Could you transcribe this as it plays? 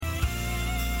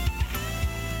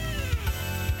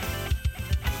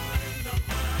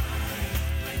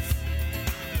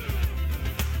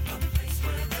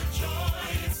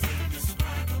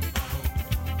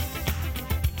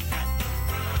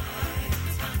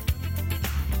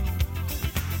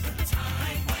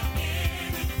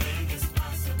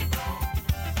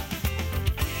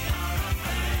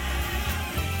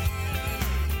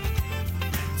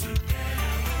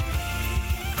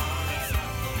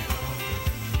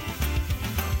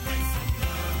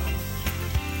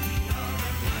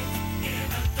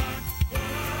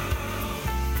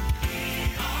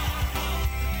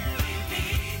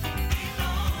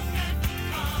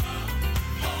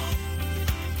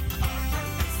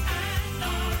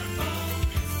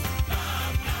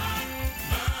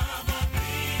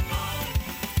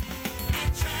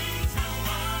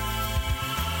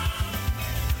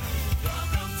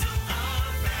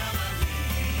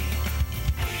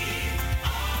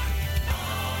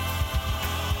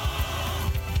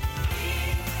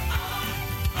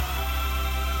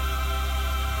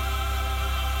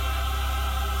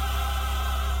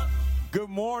Good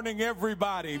morning,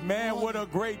 everybody. Man, what a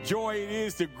great joy it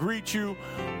is to greet you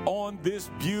on this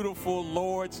beautiful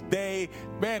Lord's Day.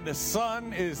 Man, the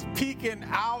sun is peeking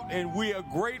out, and we are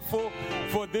grateful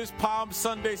for this Palm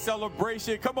Sunday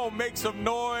celebration. Come on, make some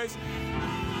noise.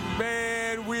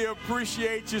 Man, we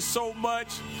appreciate you so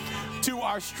much. To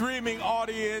our streaming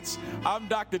audience, I'm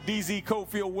Dr. D.Z.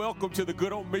 Cofield. Welcome to the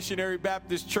Good Hope Missionary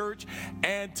Baptist Church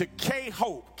and to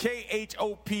K-Hope,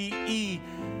 K-H-O-P-E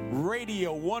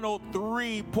Radio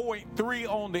 103.3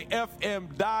 on the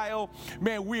FM dial.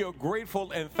 Man, we are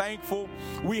grateful and thankful.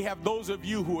 We have those of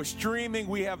you who are streaming.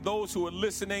 We have those who are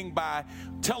listening by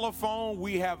telephone.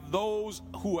 We have those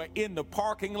who are in the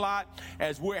parking lot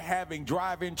as we're having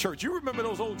drive-in church. You remember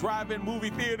those old drive-in movie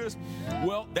theaters?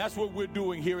 Well, that's what we're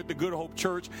doing here at the Good Hope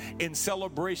Church in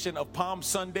celebration of Palm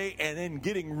Sunday and then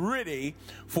getting ready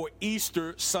for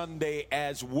Easter Sunday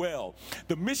as well.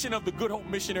 The mission of the Good Hope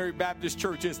Missionary Baptist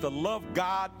Church is to love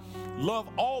God, love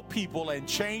all people, and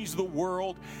change the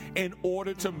world in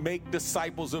order to make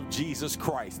disciples of Jesus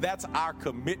Christ. That's our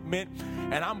commitment,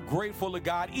 and I'm grateful to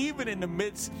God. Even in the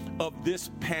midst of this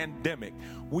pandemic,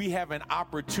 we have an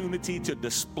opportunity to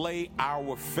display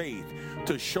our faith,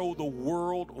 to show the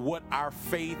world what our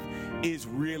faith is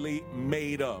really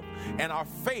made of. And our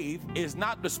faith is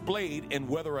not displayed in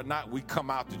whether or not we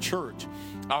come out to church.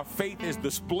 Our faith is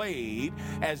displayed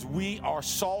as we are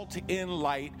salt in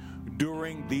light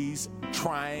during these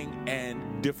trying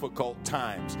and difficult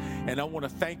times. And I want to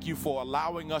thank you for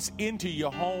allowing us into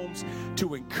your homes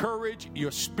to encourage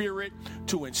your spirit,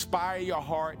 to inspire your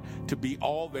heart to be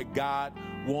all that God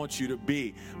wants you to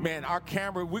be. Man, our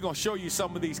camera, we're going to show you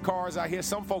some of these cars out here.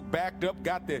 Some folk backed up,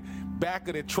 got the back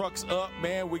of the trucks up.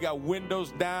 Man, we got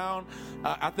windows down.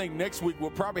 I think next week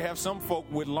we'll probably have some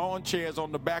folk with lawn chairs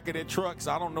on the back of their trucks.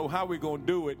 I don't know how we're going to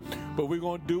do it, but we're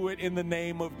going to do it in the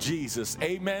name of Jesus.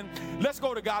 Amen. Let's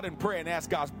go to God in prayer and ask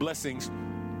God's blessings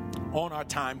on our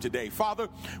time today. Father,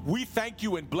 we thank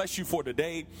you and bless you for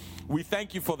today. We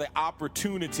thank you for the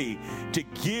opportunity to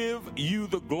give you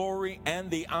the glory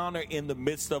and the honor in the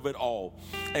midst of it all.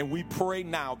 And we pray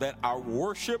now that our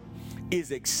worship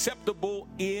is acceptable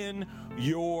in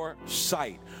your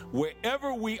sight.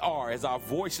 Wherever we are, as our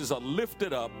voices are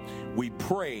lifted up, we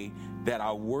pray that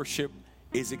our worship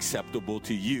is acceptable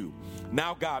to you.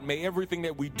 Now, God, may everything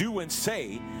that we do and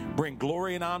say bring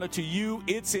glory and honor to you.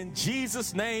 It's in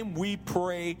Jesus' name we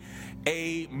pray.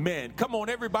 Amen. Come on,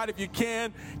 everybody, if you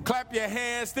can, clap your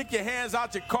hands, stick your hands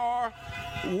out your car,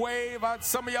 wave out.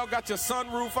 Some of y'all got your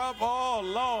sunroof up. Oh,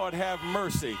 Lord, have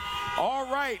mercy. All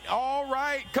right.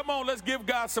 Come on, let's give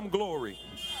God some glory.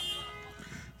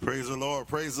 Praise the Lord.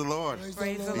 Praise the Lord.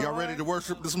 Praise the Lord. Y'all ready to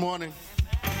worship this morning?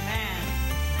 Amen.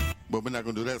 But we're not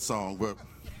going to do that song, but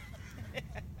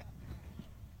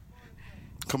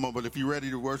come on, but if you're ready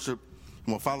to worship, I'm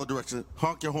going to follow direction.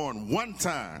 Honk your horn one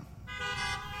time.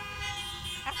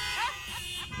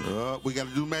 We got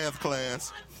to do math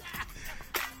class.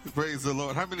 Praise the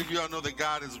Lord. How many of y'all know that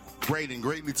God is great and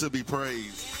greatly to be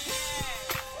praised?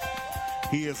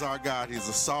 He is our God. He's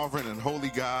a sovereign and holy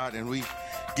God, and we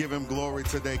give him glory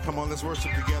today. Come on, let's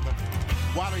worship together.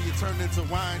 Water you turned into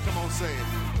wine. Come on, say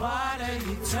it. Water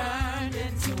you turned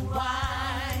into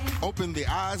wine. Open the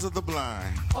eyes of the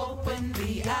blind. Open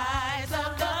the eyes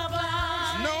of the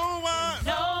blind.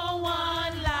 No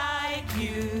one like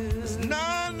you.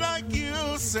 None like you,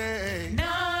 say.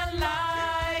 None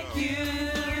like you.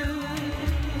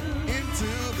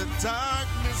 Into the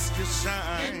darkness you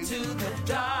shine. Into the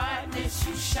darkness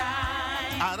you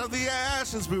shine. Out of the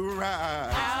ashes we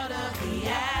rise. Out of the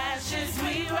ashes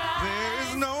we rise. There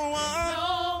is no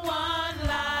one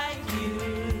like you.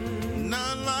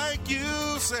 None like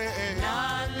you, say.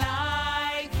 None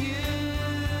like you.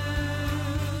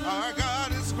 Our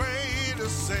God is great to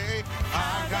say.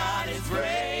 Our God is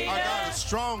great. Our God is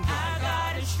stronger. Our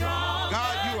God is strong.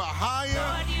 God, you are higher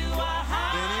God, you are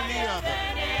higher than any other.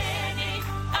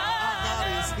 Our God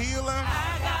is healer.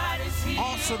 Our God is healer.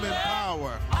 Awesome in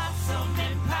power. Awesome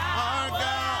in power. Our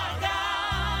God.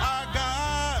 Our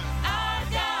God. Our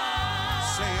God.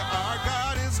 Say, our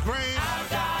God is great. Our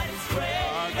God is great.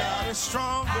 Our God is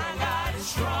stronger. Our God is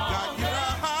strong. God, you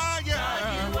are higher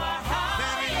You are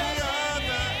than any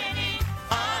other.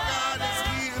 Our God is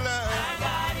healer. Our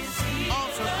God is healer.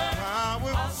 Awesome in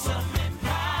power. Awesome in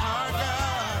power. Our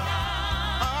God.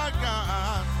 Our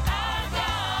God. Our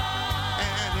God.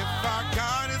 And if our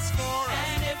God is for us,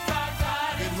 And if our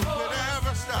God then is who for could us,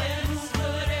 ever stop then who us?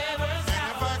 could ever And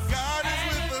stop if our us? God is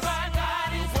And with if us, our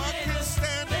God is what with can us,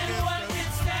 stand then what against can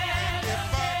us? stand And if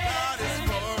our God is against us? And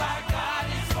for if our God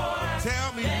is for us,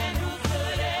 Tell me then who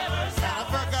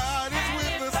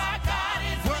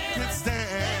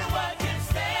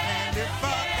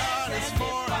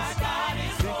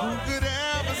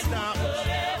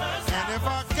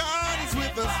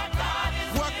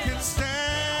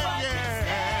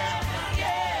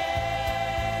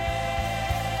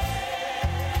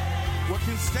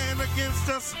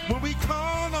Jesus, when we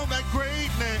call on that great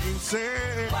name,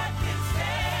 say, What can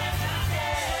stand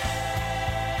against?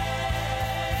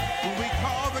 when we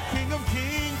call the King of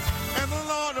Kings and the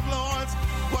Lord of Lords,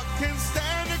 what can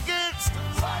stand against?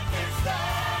 What can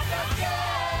stand against?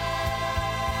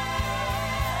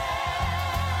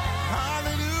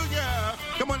 Hallelujah.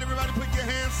 Come on, everybody, put your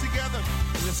hands together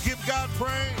and let's give God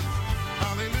praise.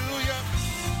 Hallelujah.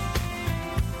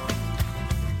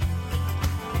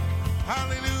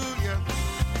 Hallelujah.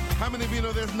 How many of you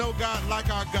know there's no God like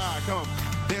our God? Come on.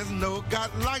 There's no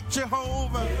God like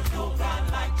Jehovah. There's no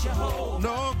God like Jehovah.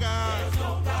 No God There's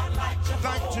no God like Jehovah.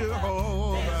 like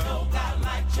Jehovah. There's no God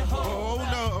like Jehovah. Oh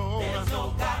no. There's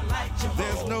no God like Jehovah.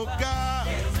 There's no God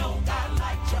There's no God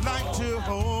like Jehovah. like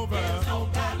Jehovah. There's no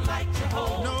God like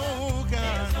Jehovah. No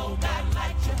There's God no God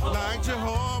like Jehovah. like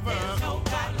Jehovah. There's no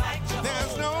God like Jehovah.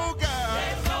 There's no God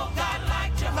There's no God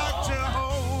like Jehovah. like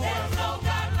Jehovah. There's no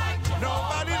God like Jehovah.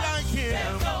 Nobody like him.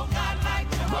 There's no God like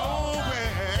Jehovah.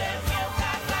 Nowhere. There's no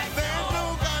God like There's no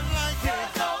Jehovah. God like him.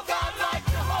 There's no God like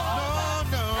Jehovah. No,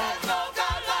 no. There's no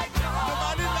God like Jehovah.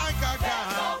 Nobody like our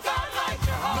There's no God. God like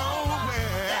Jehovah.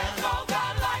 Nowhere. There's no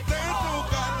God like There's no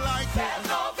Jehovah. God like him. There's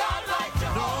no God like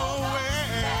Jehovah.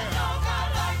 Nowhere. There's no God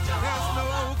like Jehovah. There's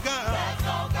no God There's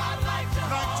no God like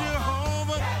Jehovah. like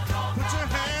Jehovah. Put your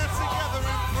hands together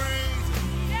and praise.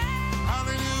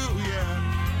 Hallelujah.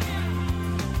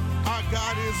 Our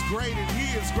God is great and he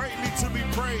is greatly to be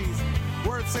praised.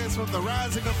 Word says from the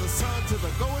rising of the sun to the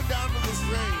going down of the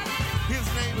same, his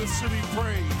name is to be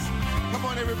praised. Come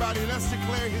on, everybody, let's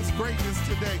declare his greatness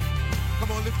today.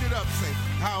 Come on, lift it up. Say,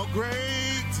 how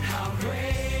great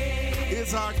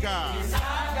is our God.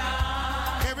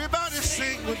 Everybody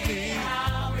sing with me.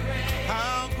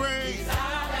 How great.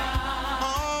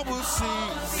 All will sing.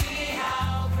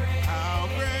 How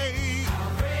great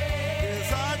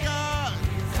is our God.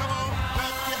 Come on,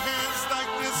 clap your hands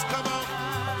like this. Come on,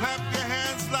 clap your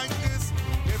hands like this.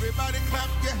 Everybody clap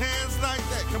your hands like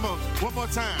that. Come on, one more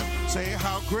time. Say,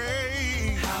 how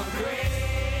great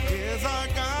is our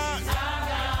God.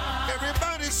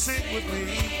 Everybody sing with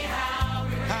me.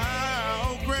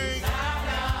 How great.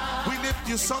 We lift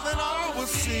you so that all will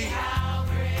see. How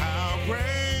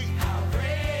great.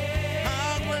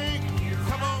 How great.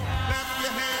 Come on, clap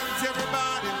your hands,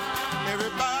 everybody.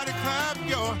 Everybody clap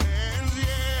your hands,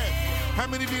 yeah. How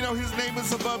many of you know his name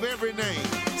is above every name?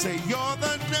 Say, you're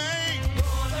the name.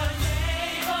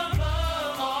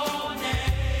 Above all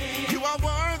names. You are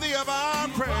worthy of our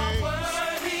praise.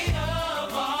 Worthy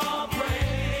of all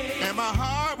praise. And my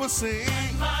heart will sing.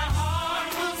 My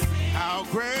heart will sing. How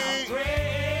great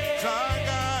is our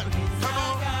God. Come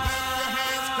on, clap your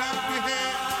hands, clap your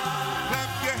hands.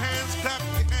 Clap your hands, clap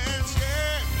your hands,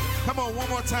 yeah. Come on, one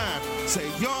more time. Say,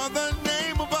 you're the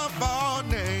name above all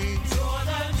names. You're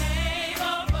the name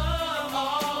above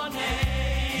all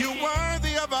names. You're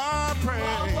worthy of our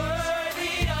praise.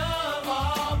 Worthy of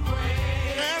all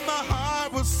praise. And my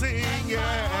heart will sing,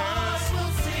 yes.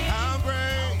 Will sing. How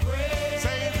great.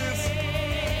 Say this.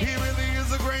 He really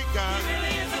is a great God.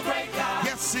 Really is a great God.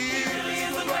 Yes, he Really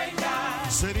is. is a great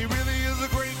God. Said he really is a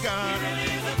great God.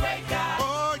 Really is a great God.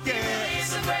 Oh, Really yes.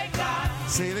 is a great God.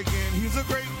 Say it again. He's a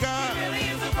great God. Really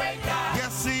is a great God.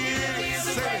 Yes, he Really is. is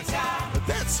a Say great it. God.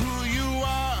 That's who you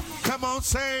are. Come on,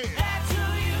 say it. That's who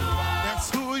you are. That's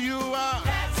who you are.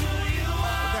 That's who you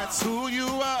are. That's who you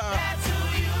are. That's who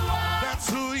you are. That's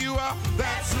who you are.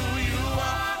 That's who you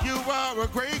are. You are a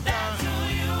great God. That's who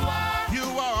you are. You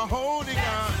are a holy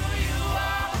God. Who you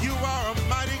are. You are a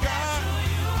mighty God.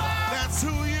 That's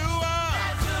who you are.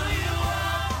 That's who you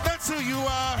are. That's who you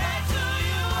are. That's who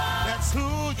you are. That's who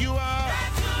you are.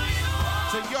 That's who you are.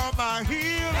 So you're my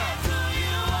healer, That's who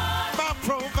you are. my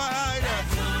provider,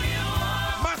 That's who you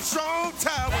are. my strong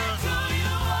tower, That's who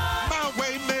you are. my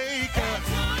way maker. That's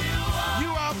who you are. You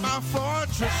are my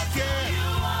fortress,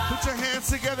 yeah. Put your hands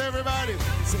together, everybody.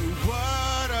 Say,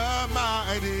 what a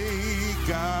mighty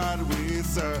God we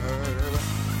serve.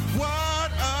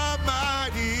 What a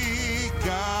mighty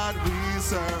God we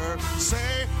serve.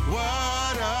 Say,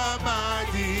 what a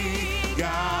mighty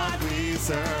God we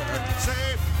serve.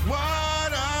 Say,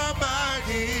 what a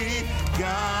mighty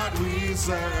God we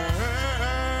serve.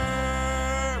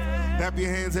 Clap your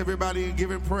hands, everybody, and give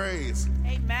him praise.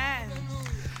 Amen.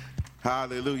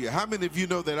 Hallelujah. How many of you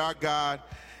know that our God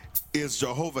is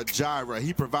Jehovah Jireh?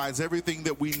 He provides everything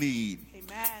that we need.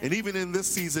 Amen. And even in this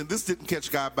season, this didn't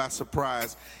catch God by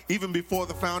surprise. Even before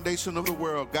the foundation of the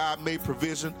world, God made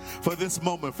provision for this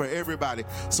moment for everybody.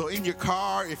 So in your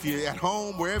car, if you're at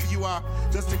home, wherever you are,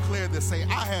 just declare this. Say,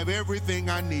 I have everything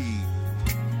I need.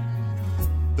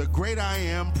 The great I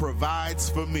am provides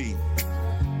for me.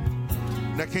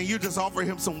 Now, can you just offer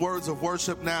him some words of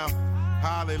worship now?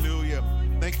 Hallelujah.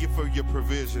 Thank you for your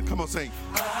provision. Come on, sing.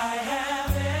 I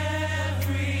have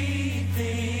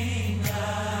everything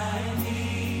I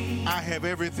need. I have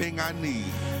everything I need.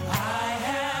 I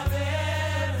have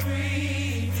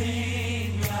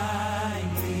everything I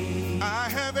need. I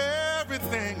have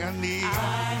everything I need. I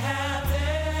have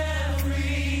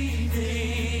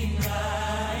everything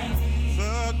I need.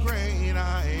 The great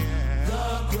I am.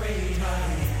 The great I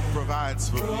am Provides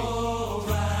for me.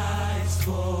 provides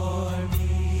for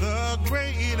me. The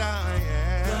great I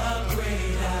am. The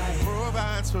great I am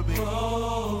Provides for me.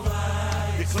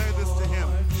 provides. Declare this to him.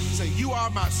 Say, you are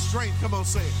my strength. Come on,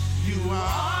 say it. You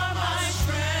are My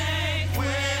strength when I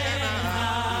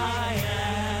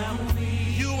am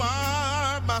weak. You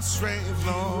are my strength,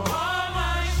 Lord. Are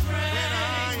my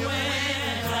strength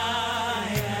When I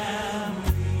am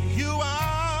weak. You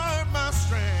are my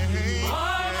strength.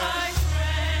 Are my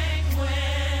strength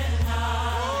when I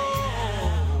Oh,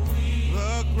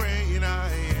 the great I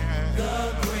am.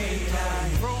 the great I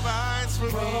Provides for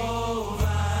me.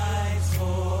 provides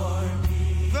for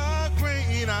me. The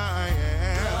great I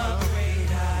am. The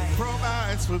great I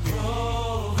Provides for me.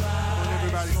 provides.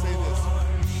 Everybody say this.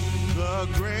 The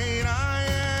great I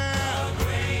am.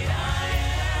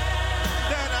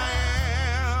 That I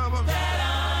am.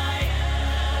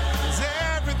 Is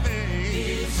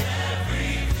everything.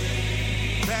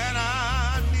 That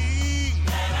I need.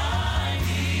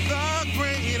 The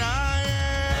great I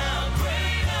am.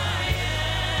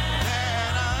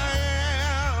 That I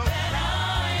am.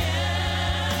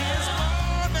 He is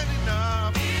more than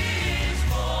enough.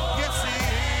 Yes, he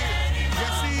is.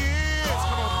 Yes, he is.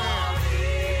 Come on, man.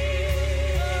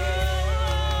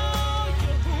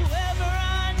 Whoever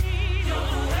I need,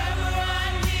 whoever I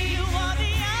need, you are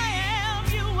the I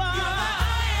am, you are.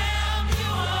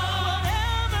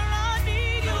 Whatever I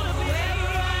need you to be,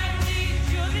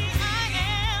 you're the I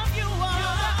am, you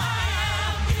are.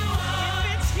 If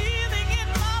it's healing in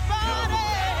my body,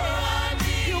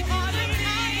 you are the I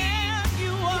am,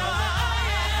 you are.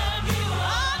 I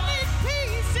need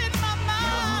peace in my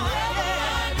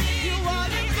mind, you are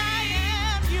the I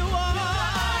am, you are.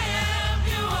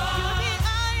 You're the I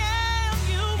am,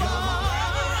 you are.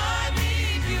 Whatever I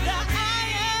need you to be. The I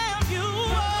am, you are.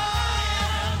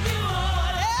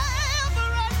 Whatever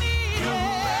I need,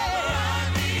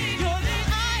 you're the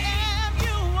I am,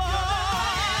 you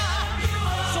are.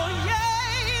 So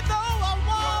yea, though I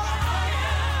walk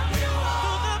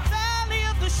through the valley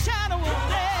of the shadow of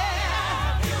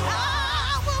death, I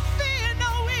will fear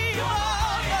no evil,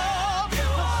 no,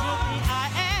 'cause you're the I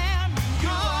am, you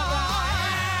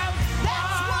are.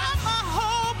 That's why my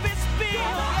hope is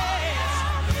built, yes.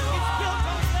 It's built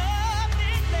on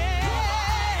nothingness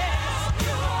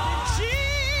than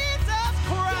Jesus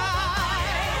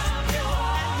Christ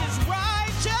and his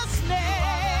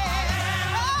righteousness.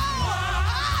 Oh, I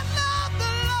love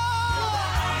the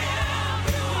Lord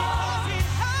because he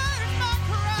heard my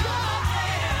cry.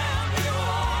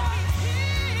 He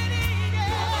pitied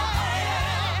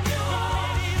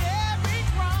every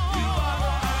groan.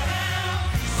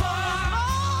 So as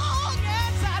long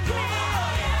as I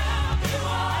live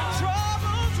and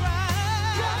troubles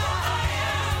rise,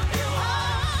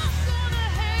 I'm gonna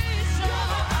hasten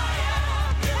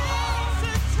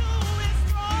to his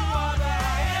throne.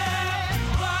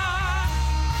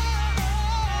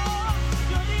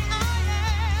 You're the I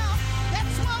am.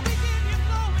 That's why we give you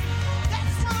glory.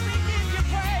 That's why we give you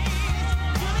praise.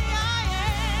 You're the I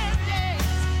am. Yes,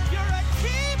 you're a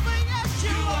keeper. Yes,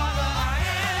 you are.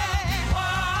 A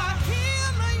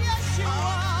healer. Yes, you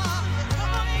are.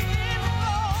 Come on, give him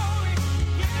glory.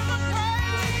 Give him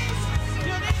praise.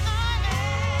 You're the I am.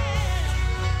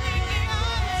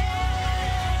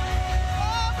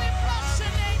 Oh, we bless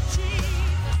your name,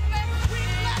 Jesus. We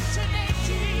bless your name,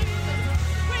 Jesus.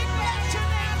 We bless your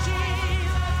name,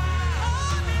 Jesus.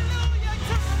 Hallelujah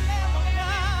to the Lamb of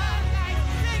God.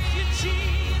 Thank you,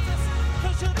 Jesus,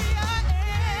 'cause you're the I am.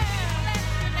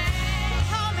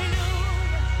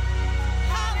 Hallelujah.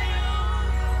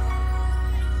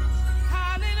 Hallelujah.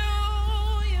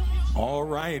 Hallelujah. All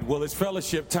right. Well, it's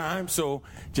fellowship time, so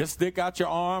just stick out your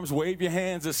arms, wave your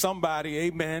hands at somebody.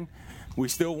 Amen. We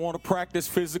still want to practice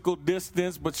physical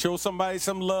distance, but show somebody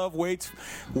some love.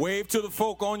 Wave to the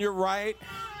folk on your right.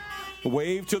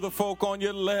 Wave to the folk on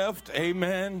your left.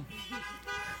 Amen.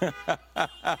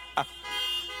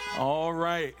 All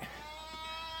right.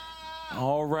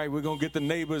 All right, we're gonna get the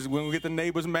neighbors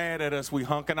mad at us. We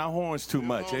honking our horns too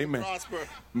much. Amen.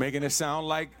 Making it sound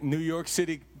like New York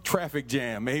City traffic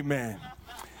jam. Amen.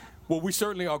 Well, we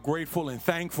certainly are grateful and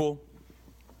thankful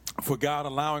for God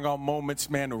allowing our moments,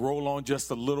 man, to roll on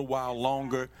just a little while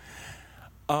longer.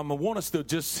 I want us to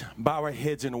just bow our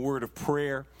heads in a word of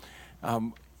prayer.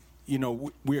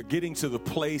 We are getting to the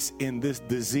place in this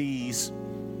disease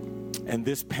and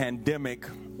this pandemic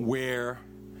where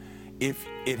if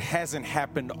it hasn't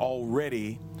happened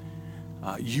already,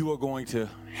 you are going to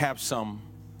have some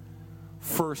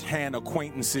firsthand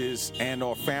acquaintances and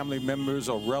or family members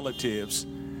or relatives,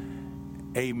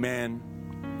 amen,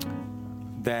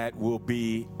 that will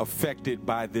be affected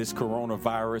by this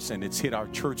coronavirus, and it's hit our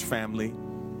church family.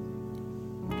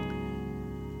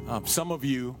 Some of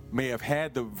you may have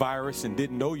had the virus and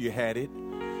didn't know you had it.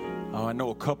 I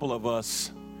know a couple of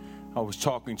us, I was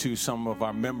talking to some of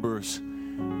our members,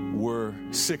 were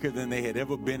sicker than they had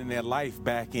ever been in their life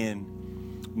back in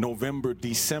November,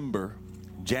 December,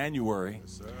 January,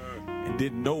 and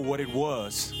didn't know what it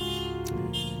was.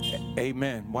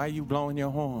 Amen. Why are you blowing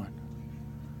your horn?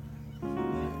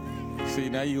 See,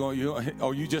 now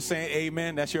you just saying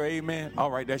amen? That's your amen?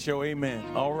 All right, that's your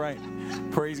amen. All right.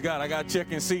 Praise God. I got to check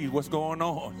and see what's going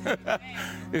on.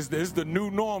 It's the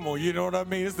new normal. You know what I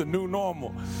mean? It's the new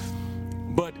normal.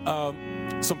 But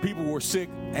some people were sick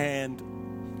and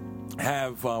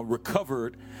have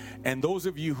recovered. And those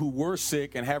of you who were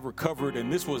sick and have recovered,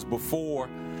 and this was before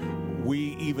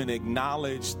we even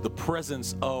acknowledged the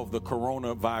presence of the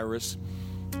coronavirus,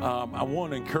 I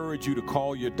want to encourage you to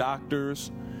call your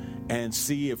doctors and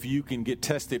see if you can get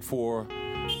tested for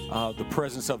the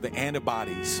presence of the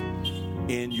antibodies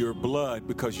in your blood,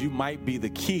 because you might be the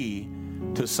key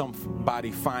to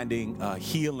somebody finding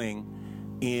healing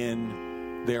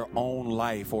in their own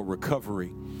life or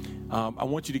recovery. I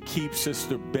want you to keep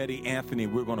Sister Betty Anthony.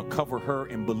 We're going to cover her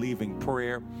in believing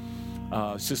prayer.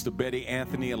 Sister Betty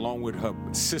Anthony, along with her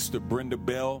sister Brenda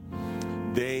Bell,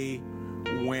 they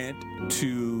went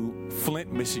to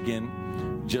Flint,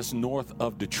 Michigan, just north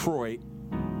of Detroit.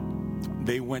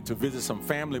 They went to visit some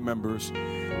family members,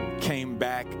 came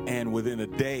back, and within a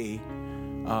day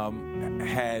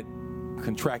had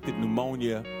contracted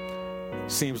pneumonia.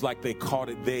 Seems like they caught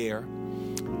it there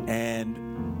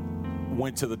and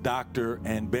went to the doctor,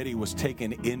 and Betty was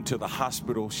taken into the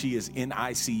hospital. She is in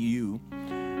ICU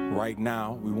right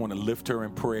now. We want to lift her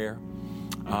in prayer.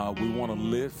 We want to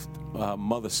lift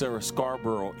Mother Sarah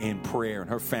Scarborough in prayer and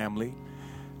her family.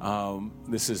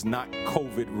 This is not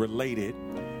COVID related,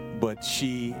 but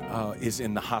she is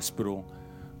in the hospital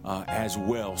as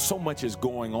well. So much is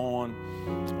going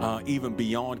on, even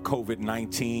beyond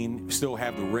COVID-19. We still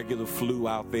have the regular flu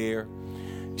out there.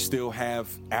 Still have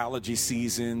allergy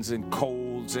seasons and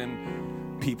colds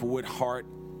and people with heart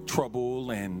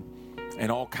trouble and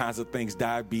all kinds of things,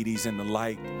 diabetes and the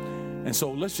like. And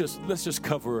so let's just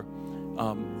cover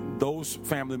those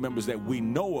family members that we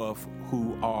know of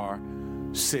who are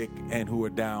sick and who are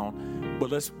down. But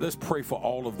let's pray for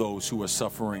all of those who are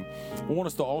suffering. I want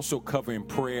us to also cover in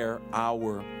prayer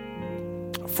our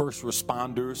first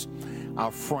responders,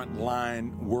 our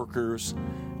frontline workers,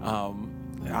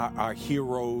 our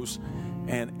heroes,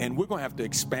 and we're going to have to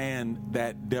expand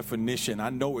that definition. I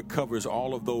know it covers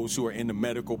all of those who are in the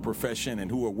medical profession and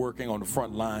who are working on the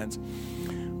front lines,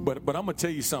 but I'm going to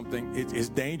tell you something. It's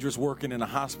dangerous working in a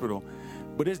hospital,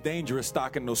 but it's dangerous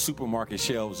stocking those supermarket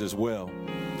shelves as well.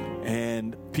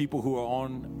 And people who are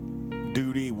on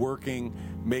duty, working,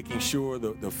 making sure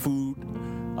the food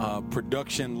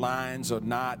production lines are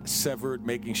not severed,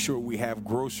 making sure we have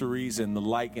groceries and the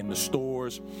like in the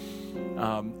stores.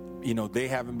 They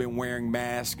haven't been wearing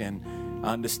masks, and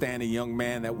I understand a young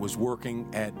man that was working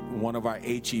at one of our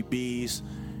HEBs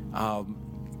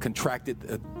contracted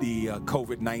the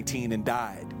COVID-19 and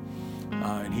died.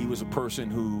 And he was a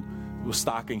person who was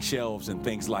stocking shelves and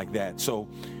things like that. So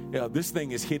this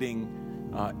thing is hitting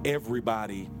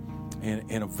everybody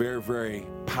in a very, very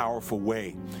powerful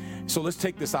way. So let's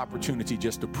take this opportunity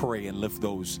just to pray and lift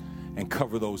those and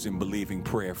cover those in believing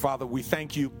prayer. Father, we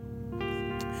thank you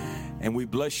and we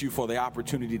bless you for the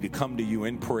opportunity to come to you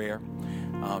in prayer,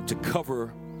 to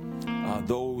cover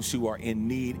those who are in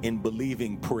need in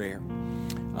believing prayer.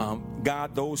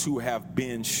 God, those who have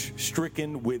been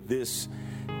stricken with this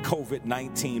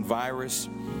COVID-19 virus,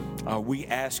 we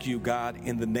ask you, God,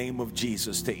 in the name of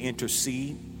Jesus, to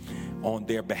intercede on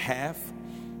their behalf.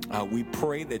 We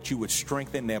pray that you would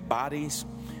strengthen their bodies,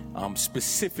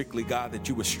 specifically, God, that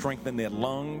you would strengthen their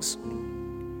lungs,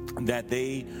 that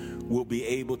they will be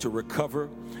able to recover.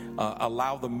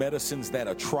 Allow the medicines that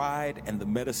are tried and the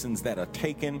medicines that are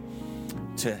taken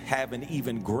to have an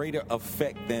even greater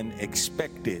effect than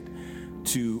expected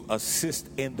to assist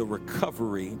in the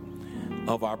recovery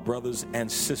of our brothers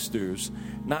and sisters,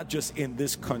 not just in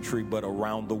this country, but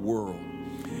around the world.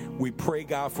 We pray,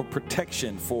 God, for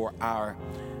protection for our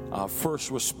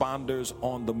first responders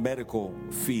on the medical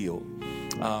field,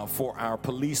 for our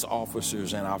police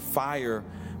officers and our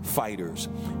firefighters.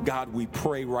 God, we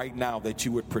pray right now that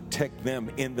you would protect them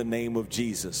in the name of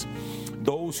Jesus.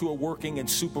 Those who are working in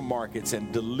supermarkets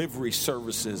and delivery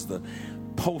services, the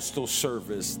postal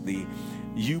service, the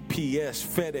UPS,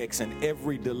 FedEx, and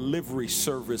every delivery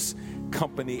service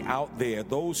company out there,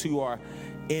 those who are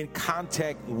in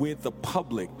contact with the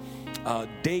public,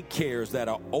 daycares that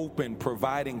are open,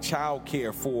 providing child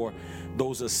care for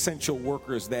those essential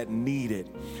workers that need it,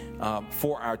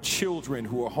 for our children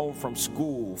who are home from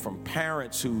school, from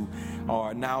parents who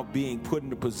are now being put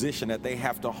in a position that they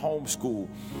have to homeschool.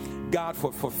 God,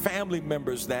 for family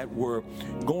members that were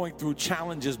going through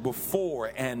challenges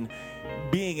before and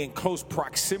being in close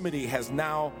proximity has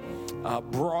now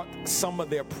brought some of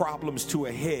their problems to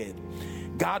a head.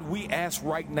 God, we ask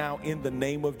right now in the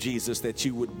name of Jesus that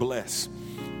you would bless,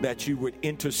 that you would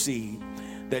intercede,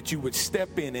 that you would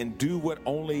step in and do what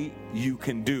only you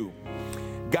can do.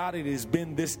 God, it has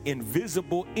been this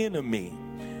invisible enemy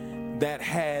that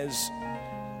has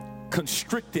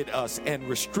constricted us and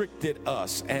restricted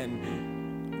us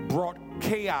and brought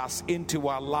chaos into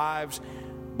our lives.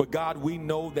 But God, we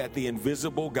know that the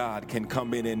invisible God can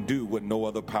come in and do what no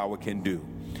other power can do.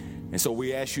 And so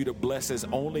we ask you to bless as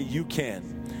only you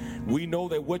can. We know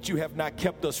that what you have not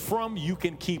kept us from, you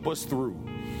can keep us through.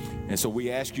 And so we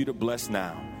ask you to bless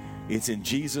now. It's in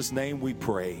Jesus' name we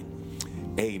pray.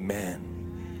 Amen.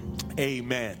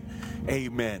 Amen.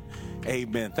 Amen.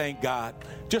 Amen. Thank God.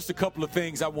 Just a couple of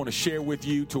things I want to share with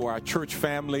you, to our church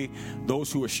family,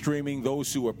 those who are streaming,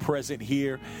 those who are present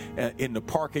here in the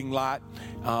parking lot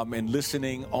and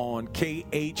listening on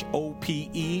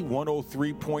KHOPE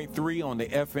 103.3 on the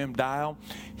FM dial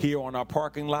here on our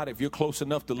parking lot. If you're close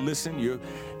enough to listen, you're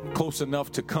close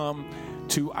enough to come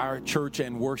to our church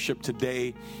and worship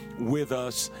today with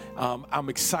us. I'm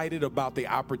excited about the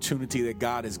opportunity that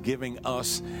God is giving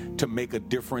us to make a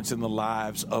difference in the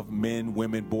lives of men,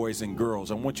 women, boys, and girls.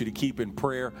 I want you to keep in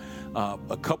prayer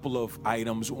a couple of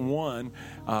items. One,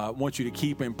 I want you to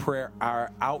keep in prayer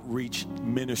our outreach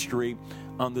ministry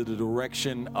under the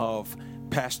direction of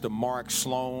Pastor Mark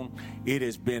Sloan. It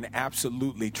has been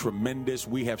absolutely tremendous.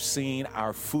 We have seen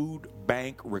our food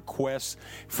bank requests,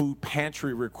 food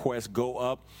pantry requests go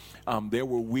up. There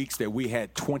were weeks that we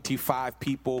had 25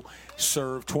 people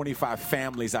served, 25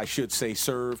 families, I should say,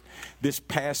 served. This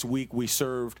past week, we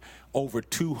served over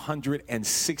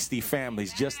 260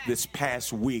 families just this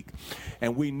past week.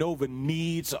 And we know the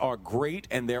needs are great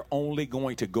and they're only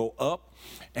going to go up.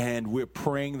 And we're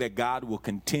praying that God will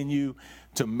continue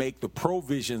to make the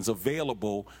provisions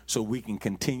available so we can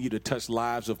continue to touch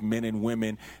lives of men and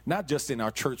women, not just in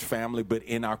our church family, but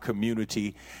in our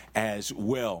community as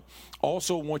well.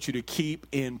 Also want you to keep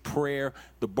in prayer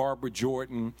the Barbara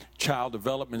Jordan Child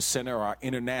Development Center, our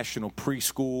international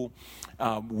preschool.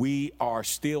 We are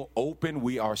still open.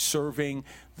 We are serving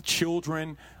the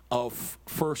children of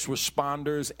first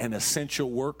responders and essential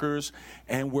workers,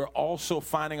 and we're also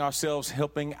finding ourselves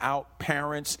helping out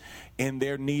parents in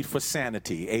their need for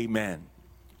sanity. Amen.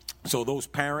 So those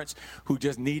parents who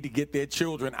just need to get their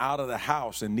children out of the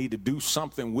house and need to do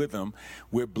something with them,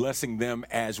 we're blessing them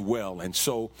as well. And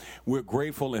so we're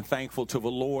grateful and thankful to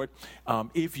the Lord.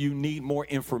 If you need more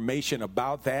information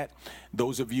about that,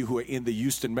 those of you who are in the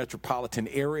Houston metropolitan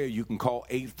area, you can call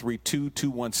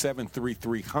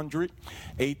 832-217-3300,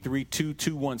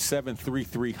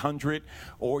 832-217-3300,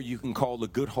 or you can call the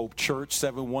Good Hope Church,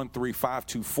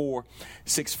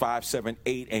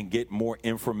 713-524-6578, and get more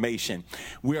information.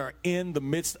 We are in the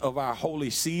midst of our holy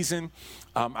season.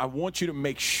 I want you to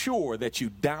make sure that you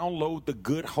download the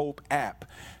Good Hope app.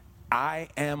 I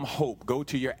Am Hope. Go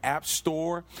to your app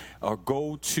store or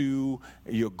go to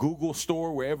your Google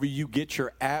store, wherever you get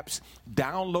your apps.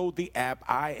 Download the app,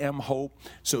 I Am Hope,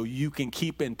 so you can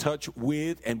keep in touch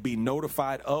with and be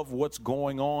notified of what's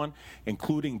going on,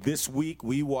 including this week.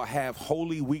 We will have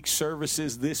Holy Week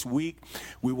services this week.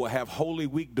 We will have Holy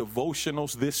Week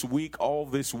devotionals this week, all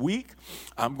this week.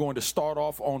 I'm going to start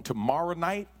off on tomorrow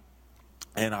night,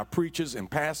 and our preachers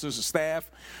and pastors and staff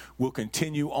will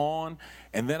continue on.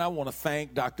 And then I want to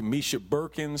thank Dr. Misha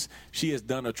Birkins. She has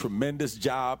done a tremendous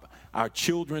job. Our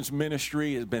children's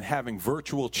ministry has been having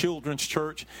virtual children's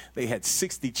church. They had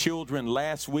 60 children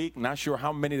last week. Not sure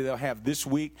how many they'll have this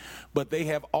week, but they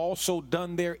have also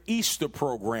done their Easter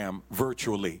program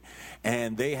virtually.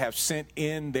 And they have sent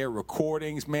in their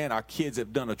recordings. Man, our kids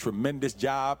have done a tremendous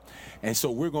job. And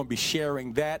so we're going to be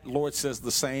sharing that, Lord says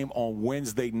the same, on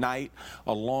Wednesday night,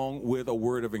 along with a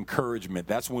word of encouragement.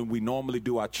 That's when we normally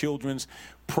do our children's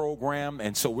program,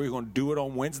 and so we're going to do it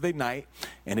on Wednesday night,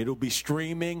 and it'll be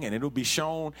streaming and it'll be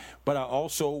shown. But I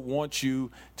also want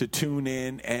you to tune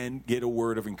in and get a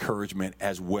word of encouragement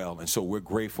as well. And so we're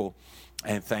grateful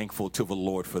and thankful to the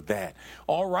Lord for that.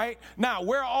 All right. Now,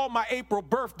 where are all my April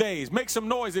birthdays? Make some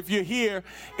noise if you're here.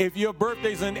 If your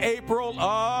birthday's in April,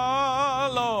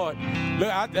 oh, Lord. Look,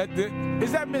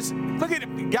 is that Miss? Look at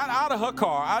it. Got out of her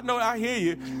car. I know, I hear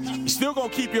you. Still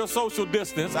going to keep your social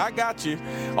distance. I got you.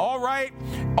 All right.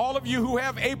 All of you who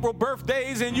have April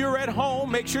birthdays and you're at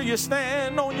home, make sure you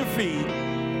stand on your feet.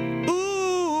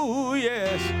 Ooh,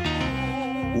 yes.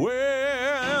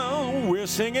 Well, we're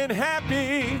singing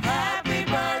happy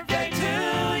birthday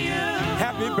to you.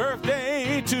 Happy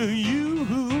birthday to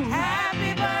you.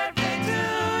 Happy birthday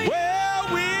to you. Well,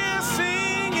 we're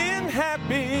singing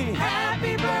happy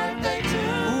birthday to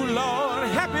you. Ooh, Lord,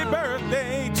 happy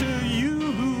birthday to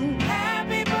you.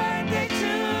 Happy birthday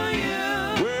to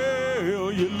you.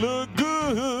 Well, you look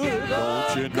good.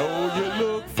 Don't you know you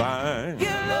look fine? You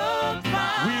look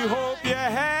fine. We hope you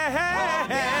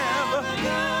have a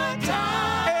good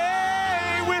time.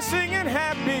 Hey, we're singing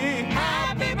happy.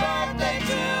 Happy birthday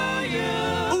to you.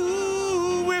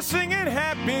 Ooh, we're singing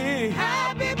happy.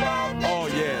 Happy birthday Oh,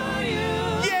 yeah. to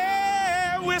you.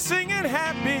 Yeah, we're singing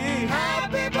happy.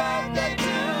 Happy birthday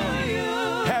to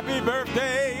you. Happy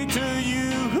birthday to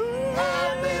you.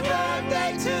 Happy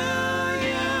birthday to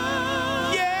you.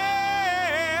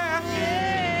 Yeah.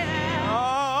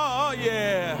 Oh,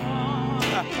 yeah.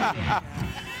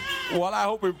 Well, I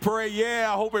hope and pray, you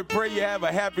have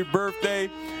a happy birthday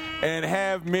and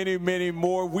have many, many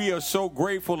more. We are so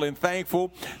grateful and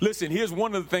thankful. Listen, here's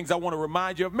one of the things I want to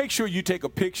remind you of. Make sure you take a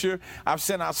picture. I've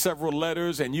sent out several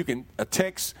letters, and you can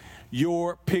text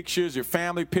your pictures, your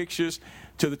family pictures,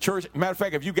 to the church. Matter of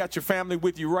fact, if you got your family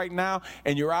with you right now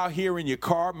and you're out here in your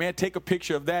car, man, take a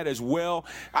picture of that as well.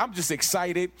 I'm just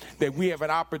excited that we have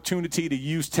an opportunity to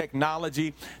use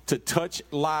technology to touch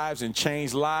lives and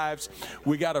change lives.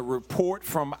 We got a report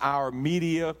from our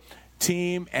media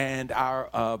team and our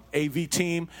AV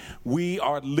team. We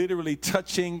are literally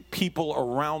touching people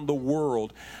around the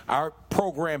world. Our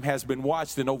program has been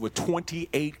watched in over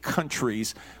 28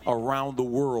 countries around the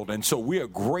world. And so we are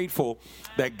grateful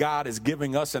that God is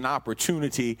giving us an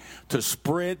opportunity to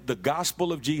spread the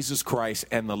gospel of Jesus Christ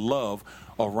and the love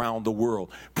around the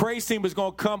world. Praise team is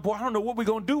going to come. Boy, I don't know what we're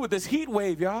going to do with this heat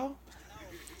wave, y'all.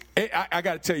 I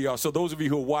got to tell y'all, so those of you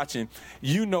who are watching,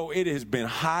 you know it has been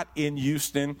hot in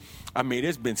Houston. I mean,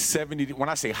 it's been 70. When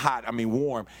I say hot, I mean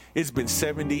warm. It's been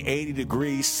 70, 80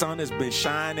 degrees. Sun has been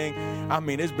shining. I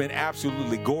mean, it's been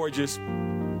absolutely gorgeous.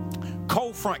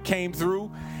 Cold front came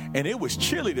through, and it was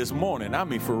chilly this morning. I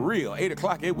mean, for real. 8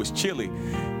 o'clock, it was chilly.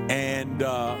 And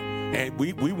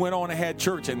we went on and had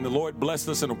church, and the Lord blessed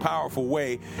us in a powerful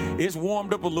way. It's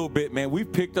warmed up a little bit, man. We've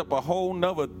picked up a whole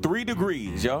nother 3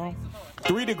 degrees, y'all.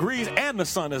 3 degrees, and the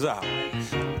sun is out.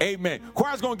 Amen.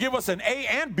 Choir's going to give us an A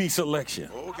and B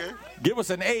selection. Okay. Give us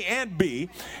an A and B,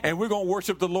 and we're going to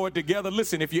worship the Lord together.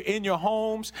 Listen, if you're in your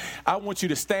homes, I want you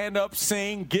to stand up,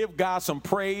 sing, give God some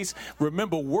praise.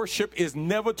 Remember, worship is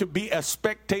never to be a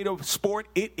spectator sport.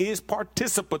 It is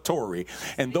participatory.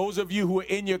 And those of you who are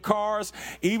in your cars,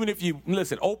 even if you,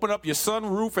 listen, open up your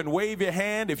sunroof and wave your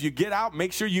hand. If you get out,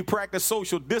 make sure you practice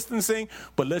social distancing,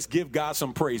 but let's give God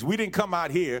some praise. We didn't come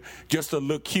out here just to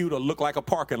look cute or look like a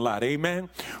parking lot. Amen.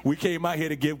 We came out here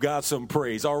to give God some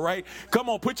praise. All right. Come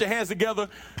on, put your hands together.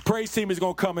 Praise team is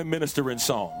going to come and minister in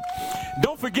song.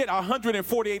 Don't forget our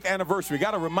 148th anniversary.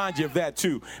 Got to remind you of that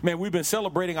too. Man, we've been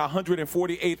celebrating our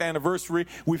 148th anniversary.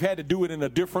 We've had to do it in a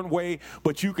different way,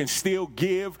 but you can still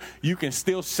give. You can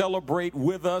still celebrate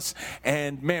with us.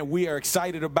 And man, we are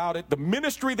excited about it. The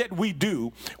ministry that we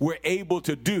do, we're able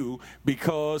to do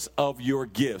because of your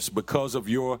gifts, because of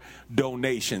your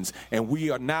donations. And we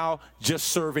are now just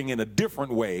serving in a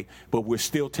different way, but we're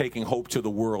still taking hope to the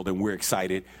world, and we're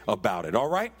excited about it. All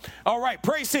right? All right.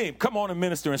 Praise him. Come on and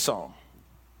minister in song.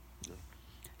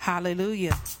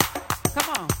 Hallelujah.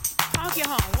 Come on. Honk your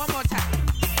horn one more time.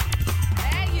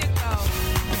 There you go.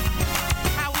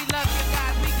 How we love you,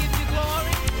 God. We give you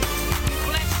glory. We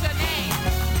bless your name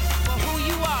for who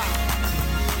you are.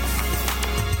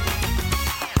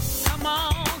 Come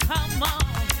on, come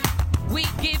on. We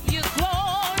give you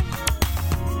glory.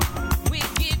 We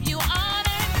give you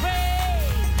honor and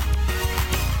praise.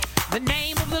 The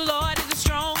name of the Lord is a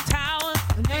strong tower.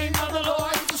 The name of the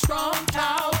Lord is a strong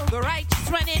tower. The righteous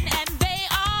run in and they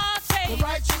are saved. The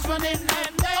righteous run in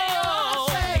and they are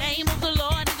saved. The name of the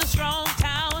Lord is a strong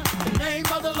tower. The name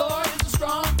of the Lord is a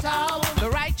strong tower. The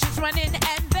righteous run in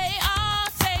and they are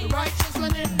The saved. righteous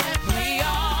run in and We they are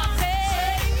are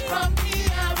saved saved. from the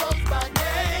arrow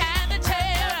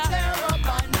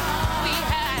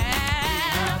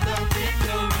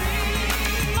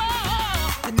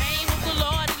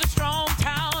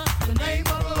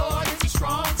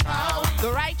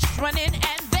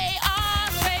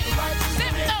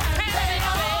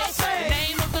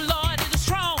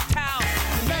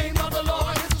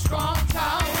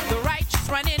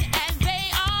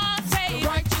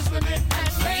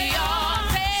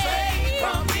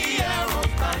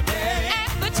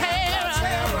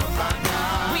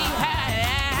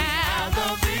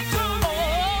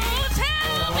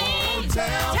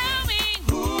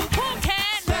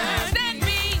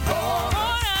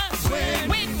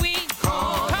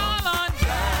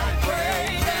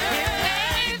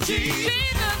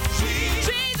Jesus,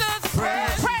 Jesus,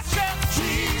 precious,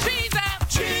 Jesus,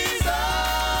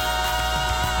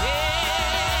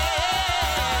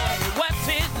 yeah. What's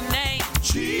his name?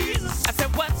 Jesus. I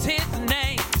said, what's his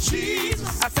name?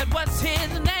 Jesus. I said, what's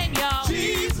his name, y'all?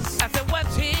 Jesus. I said,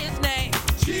 what's his name?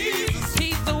 Jesus.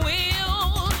 He's the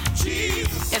wheel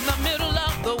Jesus. in the middle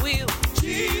of the wheel.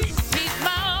 Jesus. He's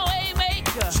my way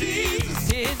maker. Jesus.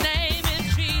 His name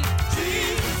is Jesus.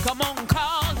 Jesus. Come on and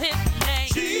call his name.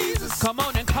 Jesus. Come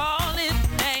on and call his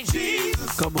name.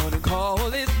 Jesus. Come on and call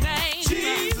his name.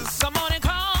 Jesus. Come on and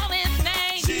call his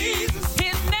name. Jesus.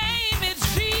 His name is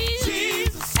Jesus.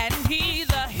 Jesus. And he's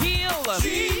a healer.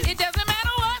 Jesus. It doesn't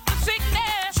matter what the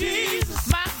sickness. Jesus.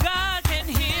 My God can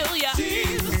heal you.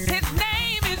 Jesus. His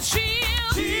name is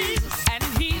Jesus. Jesus. And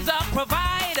he's a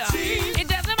provider. Jesus. It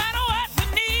doesn't matter what the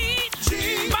need.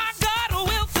 Jesus. My God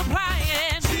will supply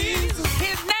it. Jesus.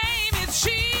 His name is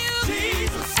Jesus.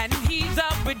 Jesus. And he's a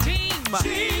redeemer.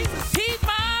 Jesus. He's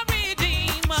my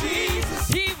redeemer. Jesus.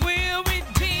 He will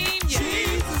redeem you.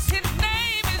 Jesus. His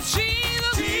name is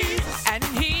Jesus. Jesus. And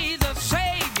he's a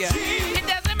savior. Jesus. It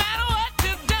doesn't matter what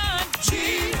you've done.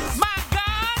 Jesus. My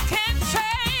God can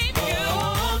save you.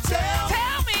 Oh,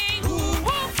 tell me who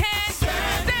can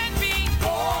stand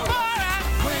before us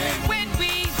when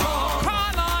we call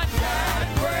on that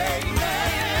great his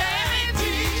name. name is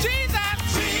Jesus.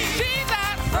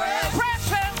 Jesus.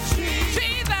 Precious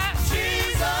Jesus.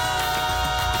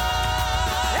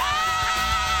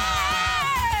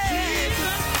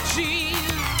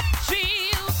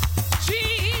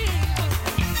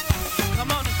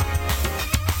 Come on.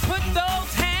 Put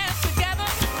those hands together.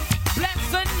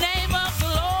 Bless the name of the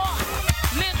Lord.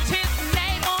 Lift his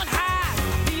name on high.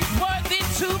 He's worthy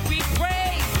to be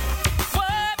praised.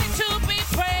 Worthy to be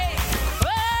praised. Oh,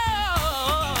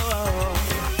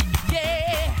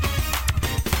 yeah.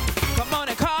 Come on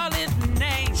and call his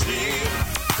name.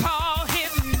 Call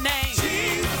his name.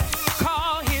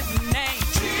 Call his name.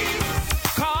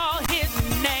 Call his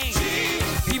name.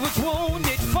 He was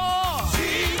wounded for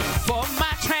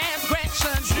my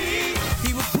transgressions.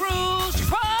 He was bruised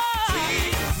for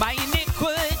my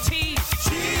iniquities.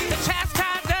 The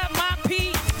chastisement of my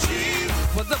peace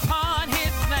was upon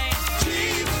his name.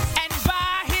 And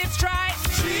by his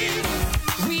stripes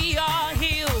we are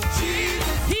healed.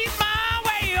 He's my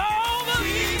way over.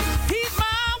 He's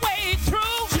my way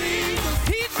through.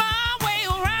 He's my way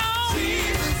around.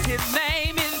 His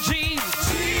name is Jesus.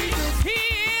 He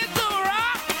is the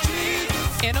rock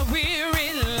in a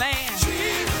weary land.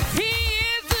 He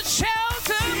is the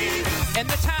shelter in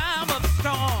the time of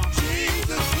storm.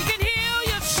 He can heal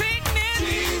your sickness,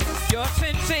 your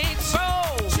sick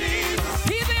soul.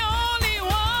 He's the only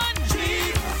one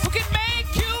who can make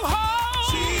you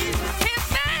whole. His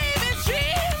name is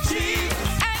Jesus,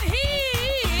 and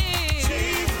he's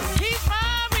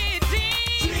my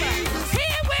redeemer. He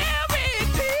will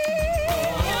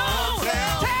redeem you.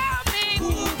 Tell me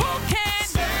who can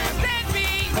stand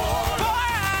before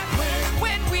us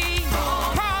when we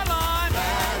call on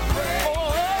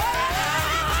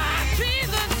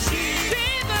Jesus,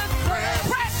 Jesus,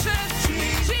 precious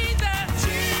Jesus.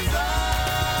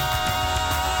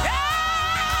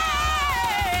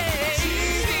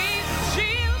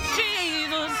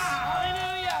 Jesus.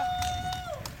 Hallelujah.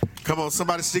 Come on,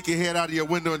 somebody stick your head out of your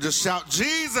window and just shout,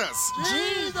 Jesus.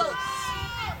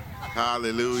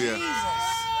 Hallelujah.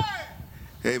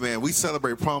 Amen. We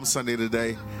celebrate Palm Sunday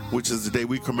today, which is the day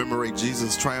we commemorate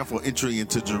Jesus' triumphal entry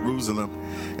into Jerusalem.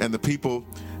 And the people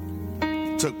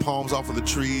took palms off of the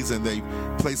trees and they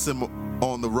placed them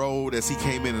on the road as he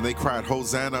came in, and they cried,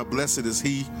 Hosanna, blessed is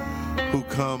he who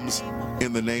comes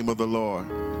in the name of the Lord.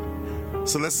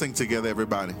 So let's sing together,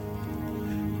 everybody.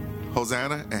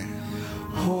 Hosanna and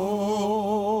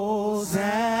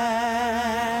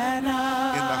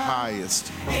Hosanna in the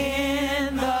highest.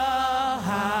 in the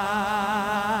highest.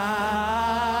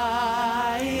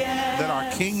 Let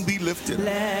our King be lifted.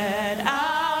 Let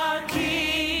our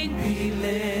King be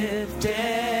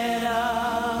lifted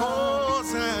up.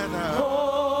 Hosanna.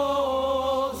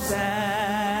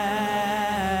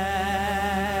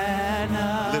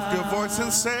 Hosanna. Lift your voice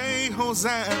and say,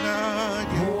 Hosanna.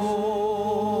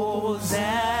 Hosanna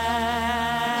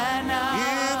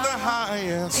In the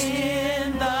highest.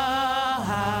 in the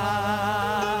highest.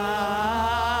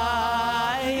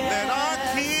 Let our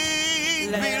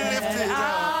King be lifted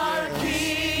Our up.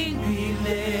 King be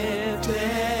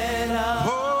lifted up.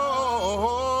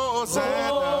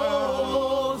 Hosanna.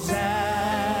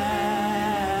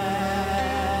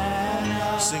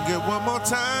 Hosanna. Sing it one more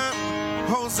time.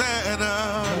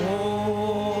 Hosanna.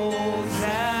 Hosanna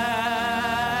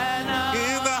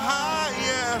In the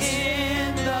highest.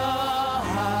 in the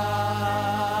highest.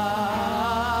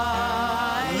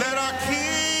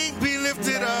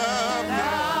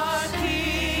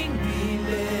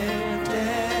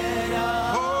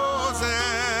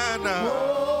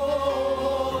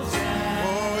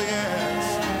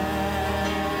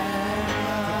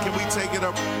 take it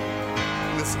up.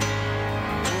 Listen.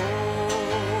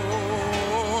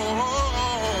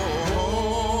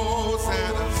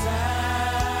 Hosanna.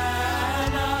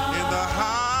 In the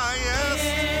highest.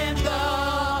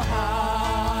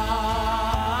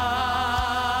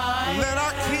 Let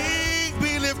our King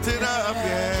be lifted up,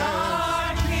 yeah.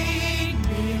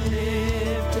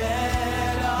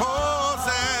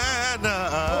 Hosanna.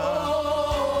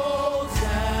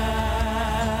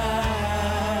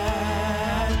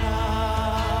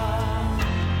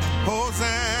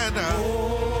 Hosanna.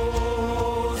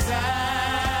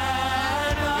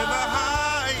 In the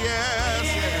highest, yes.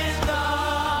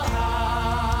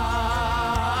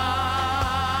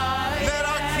 Let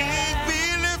our King be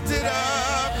lifted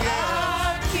up, yes.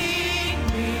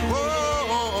 Oh,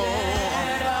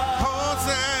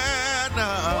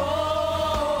 Hosanna.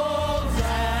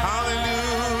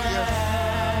 Hallelujah.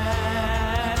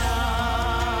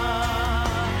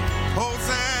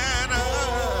 Hosanna.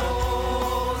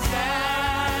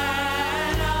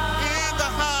 In the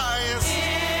highest.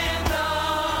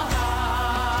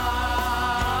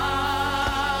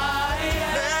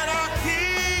 Let our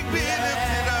King be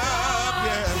lifted up,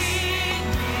 yes.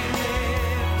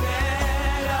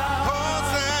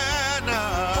 Hosanna.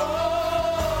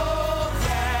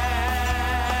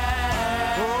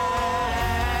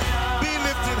 Be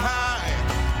lifted high.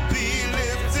 Be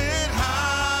lifted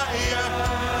higher.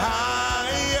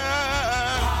 Higher.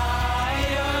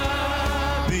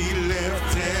 Be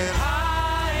lifted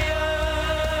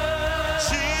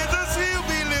Jesus, he'll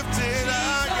be lifted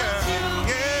higher.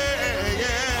 Yeah,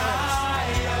 yeah.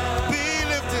 Be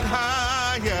lifted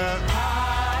higher.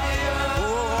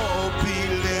 Oh, be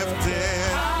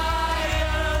lifted.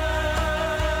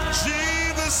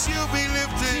 Jesus, you'll be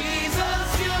lifted.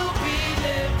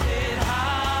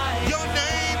 Your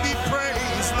name be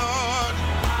praised, Lord.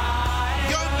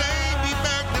 Your name be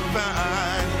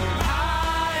magnified.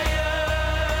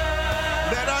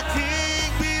 Let our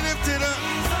King be lifted up.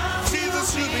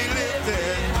 Jesus, you be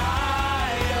lifted.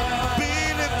 Be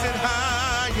lifted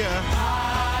higher.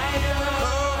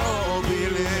 Oh, be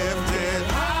lifted.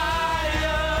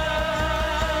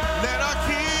 Let our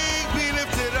King be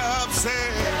lifted up.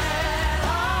 Say,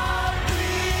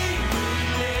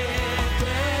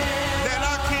 let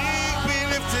our King be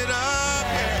lifted up.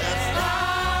 Yes.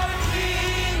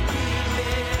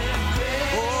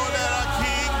 Oh, let our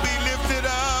King be lifted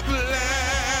up.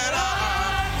 Let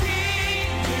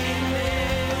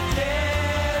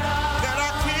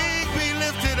our King be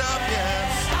lifted up.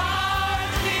 Yes.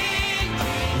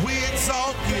 We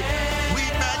exalt you. We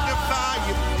magnify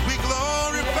you. We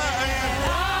glorify you.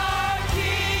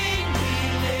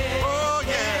 Oh,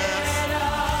 yes.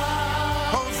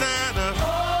 Hosanna.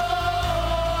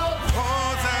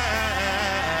 Hosanna.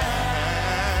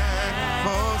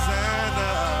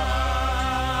 Hosanna.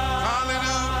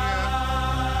 Hallelujah.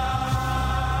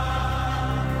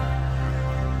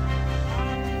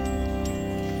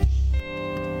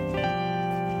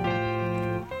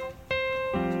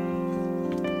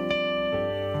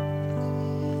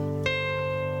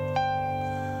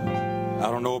 I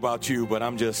don't know about you, but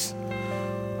I'm just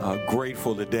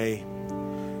grateful today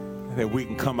that we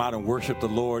can come out and worship the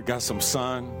Lord. Got some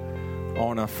sun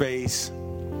on our face,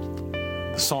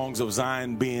 the songs of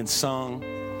Zion being sung,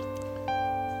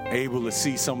 able to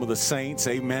see some of the saints.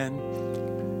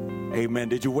 Amen. Amen.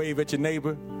 Did you wave at your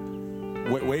neighbor?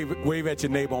 Wave at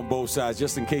your neighbor on both sides,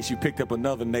 just in case you picked up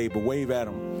another neighbor. Wave at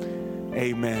him.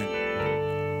 Amen.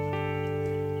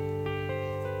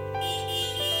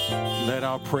 Let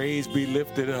our praise be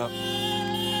lifted up.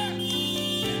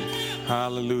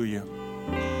 Hallelujah.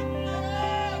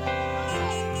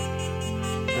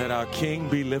 Let our King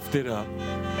be lifted up.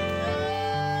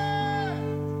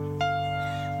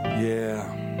 Yeah.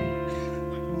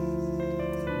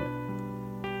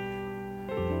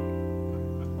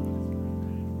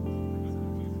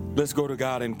 Let's go to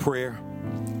God in prayer.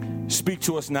 Speak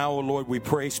to us now, O Lord, we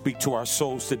pray. Speak to our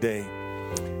souls today.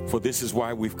 For this is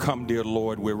why we've come, dear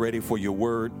Lord. We're ready for your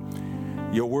word.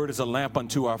 Your word is a lamp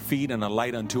unto our feet and a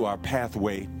light unto our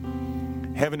pathway.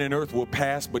 Heaven and earth will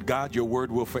pass, but God, your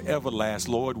word will forever last.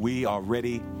 Lord, we are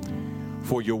ready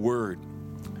for your word.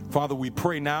 Father, we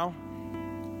pray now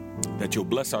that you'll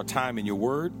bless our time in your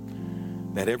word,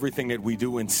 that everything that we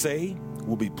do and say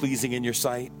will be pleasing in your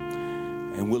sight,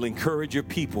 and will encourage your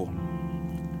people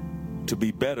to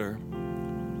be better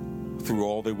through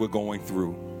all that we're going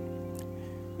through.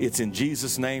 It's in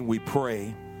Jesus' name we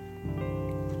pray.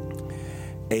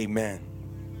 Amen.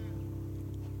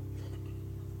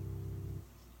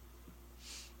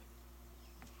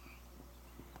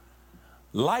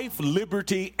 Life,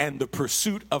 liberty, and the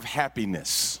pursuit of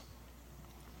happiness.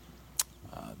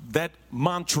 that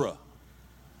mantra,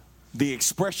 the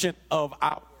expression of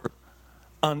our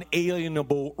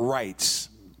unalienable rights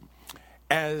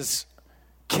as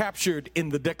captured in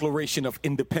the Declaration of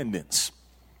Independence,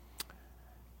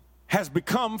 has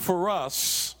become for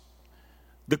us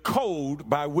the code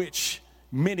by which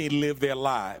many live their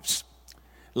lives.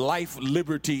 Life,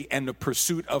 liberty, and the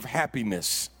pursuit of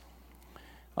happiness.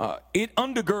 It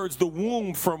undergirds the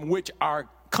womb from which our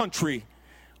country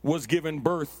was given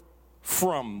birth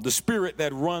from, the spirit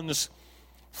that runs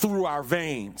through our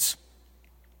veins.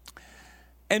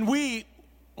 And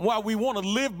while we want to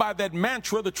live by that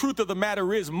mantra, the truth of the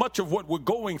matter is much of what we're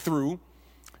going through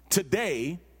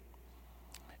today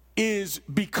is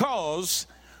because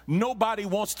nobody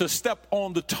wants to step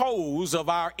on the toes of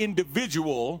our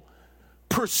individual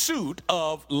pursuit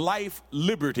of life,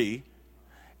 liberty,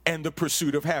 and the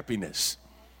pursuit of happiness.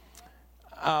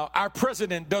 Our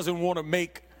president doesn't want to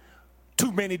make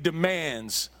too many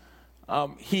demands.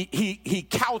 He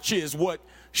couches what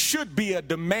should be a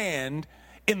demand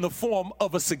in the form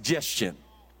of a suggestion.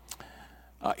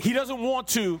 He doesn't want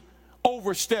to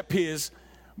overstep his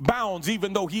bounds,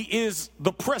 even though he is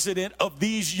the president of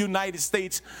these United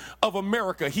States of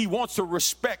America. He wants to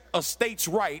respect a state's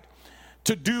right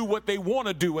to do what they want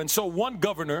to do. And so one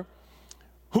governor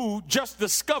who just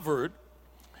discovered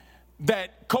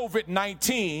that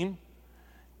COVID-19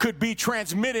 could be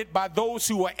transmitted by those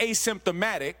who are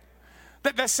asymptomatic,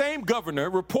 that same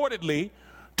governor reportedly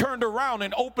turned around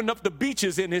and opened up the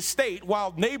beaches in his state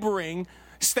while neighboring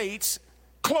states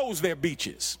closed their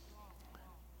beaches.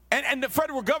 And the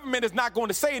federal government is not going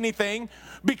to say anything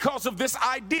because of this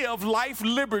idea of life,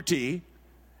 liberty,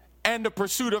 and the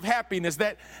pursuit of happiness,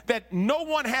 that no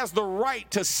one has the right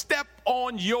to step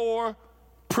on your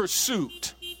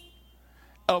pursuit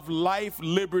of life,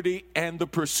 liberty, and the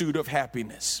pursuit of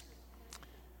happiness.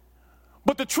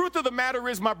 But the truth of the matter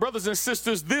is, my brothers and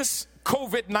sisters, this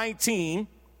COVID-19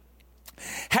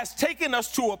 has taken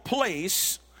us to a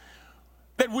place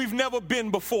that we've never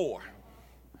been before.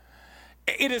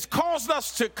 It has caused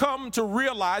us to come to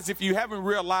realize, if you haven't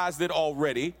realized it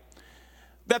already,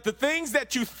 that the things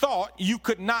that you thought you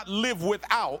could not live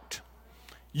without,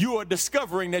 you are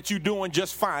discovering that you're doing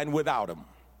just fine without them.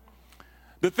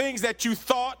 The things that you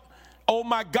thought, oh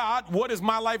my God, what is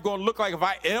my life going to look like if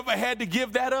I ever had to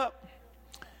give that up?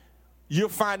 You're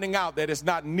finding out that it's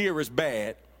not near as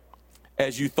bad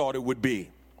as you thought it would be.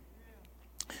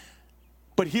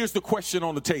 But here's the question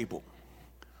on the table.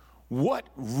 What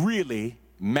really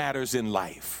matters in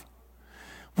life?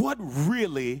 What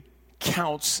really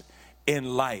counts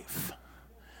in life?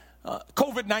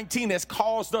 COVID-19 has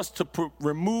caused us to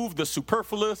remove the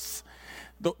superfluous,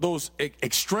 those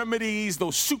extremities,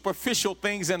 those superficial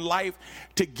things in life,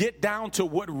 to get down to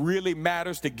what really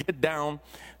matters, to get down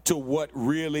to what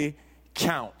really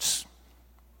counts.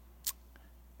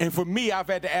 And for me, I've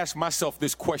had to ask myself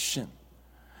this question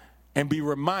and be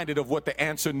reminded of what the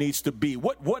answer needs to be.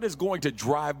 What is going to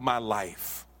drive my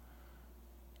life?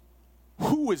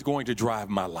 Who is going to drive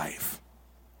my life?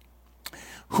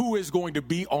 Who is going to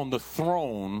be on the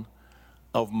throne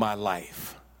of my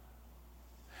life?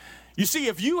 You see,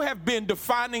 if you have been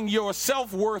defining your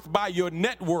self-worth by your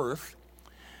net worth,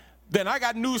 then I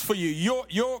got news for you.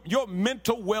 Your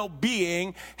mental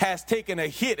well-being has taken a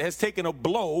hit, has taken a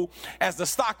blow as the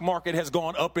stock market has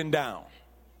gone up and down.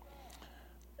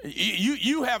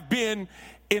 You have been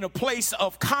in a place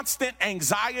of constant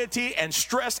anxiety and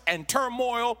stress and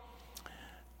turmoil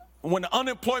when the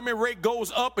unemployment rate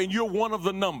goes up and you're one of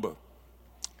the number.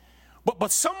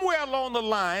 But somewhere along the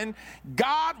line,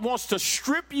 God wants to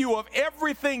strip you of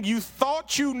everything you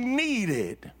thought you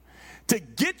needed to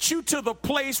get you to the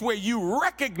place where you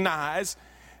recognize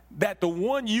that the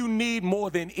one you need more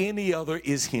than any other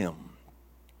is Him.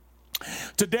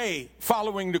 Today,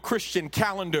 following the Christian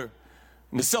calendar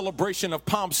and the celebration of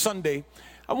Palm Sunday,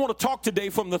 I want to talk today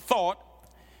from the thought,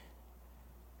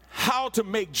 how to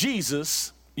make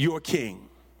Jesus your king.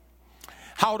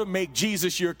 How to make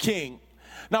Jesus your king.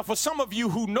 Now, for some of you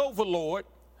who know the Lord,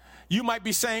 you might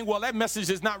be saying, well, that message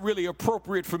is not really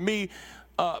appropriate for me,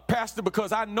 Pastor,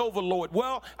 because I know the Lord.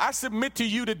 Well, I submit to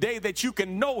you today that you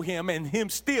can know Him and Him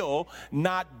still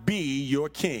not be your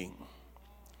king.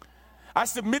 I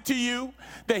submit to you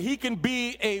that He can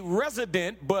be a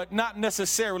resident, but not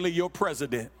necessarily your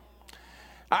president.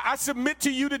 I submit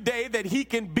to you today that He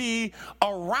can be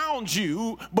around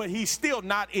you, but He's still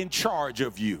not in charge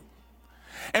of you.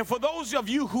 And for those of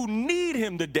you who need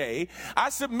Him today, I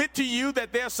submit to you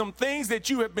that there are some things that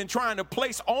you have been trying to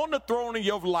place on the throne of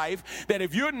your life that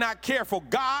if you're not careful,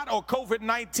 God or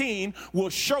COVID-19 will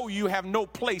show you have no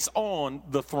place on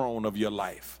the throne of your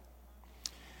life.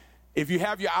 If you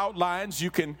have your outlines,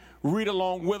 you can read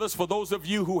along with us. For those of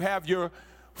you who have your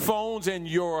phones and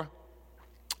your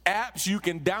apps, you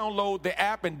can download the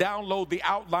app and download the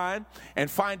outline and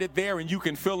find it there, and you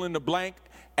can fill in the blank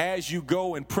as you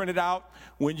go and print it out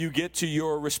when you get to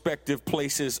your respective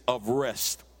places of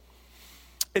rest.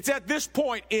 It's at this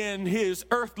point in his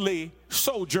earthly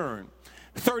sojourn,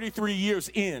 33 years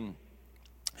in,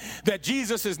 that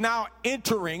Jesus is now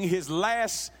entering his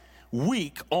last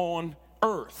week on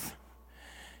earth.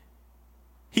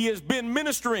 He has been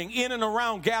ministering in and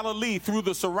around Galilee through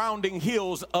the surrounding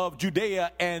hills of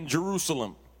Judea and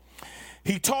Jerusalem.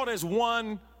 He taught as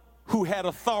one who had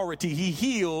authority. He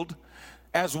healed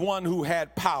as one who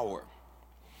had power.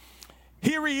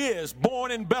 Here he is,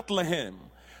 born in Bethlehem,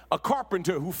 a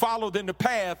carpenter who followed in the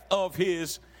path of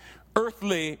his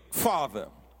earthly father.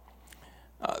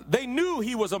 They knew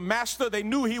he was a master. They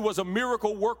knew he was a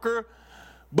miracle worker.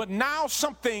 But now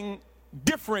something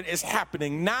different is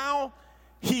happening. Now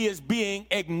he is being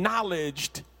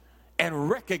acknowledged and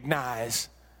recognized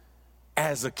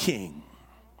as a king.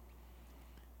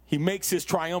 He makes his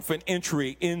triumphant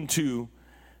entry into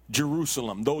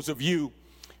Jerusalem. Those of you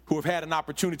who have had an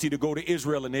opportunity to go to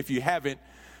Israel, and if you haven't,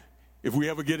 if we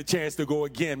ever get a chance to go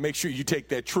again, make sure you take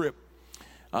that trip.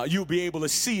 You'll be able to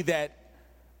see that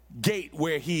gate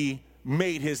where he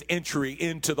made his entry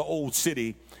into the old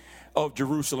city of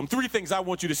Jerusalem. Three things I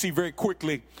want you to see very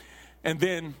quickly, and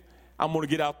then I'm going to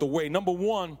get out the way. Number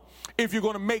one, if you're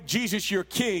going to make Jesus your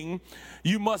king,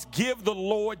 you must give the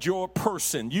Lord your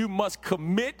person. You must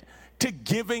commit to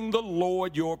giving the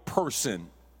Lord your person.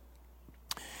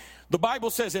 The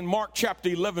Bible says in Mark chapter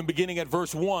 11, beginning at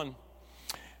verse 1,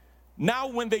 now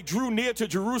when they drew near to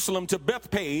Jerusalem, to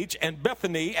Bethphage and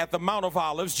Bethany at the Mount of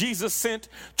Olives, Jesus sent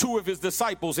two of his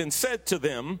disciples and said to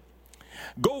them,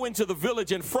 go into the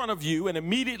village in front of you, and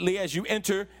immediately as you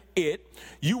enter it,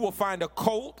 you will find a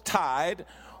colt tied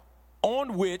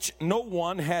on which no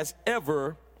one has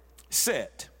ever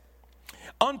sat.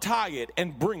 Untie it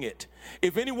and bring it.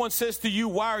 If anyone says to you,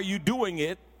 why are you doing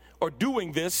it or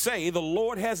doing this, say, the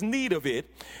Lord has need of it,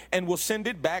 and will send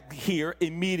it back here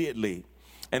immediately.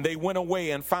 And they went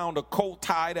away and found a colt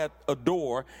tied at a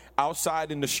door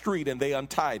outside in the street, and they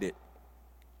untied it.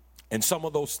 And some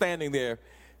of those standing there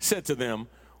said to them,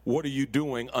 what are you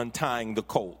doing untying the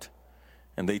colt?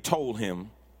 And they told him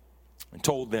and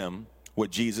told them what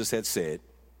Jesus had said,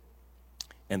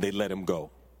 and they let him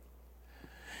go.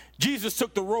 Jesus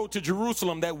took the road to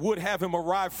Jerusalem that would have him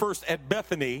arrive first at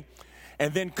Bethany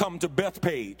and then come to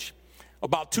Bethphage,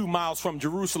 about 2 miles from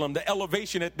Jerusalem. The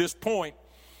elevation at this point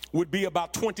would be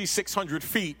about 2,600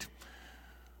 feet.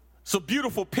 It's a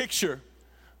beautiful picture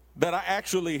that I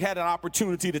actually had an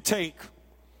opportunity to take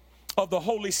of the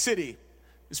holy city.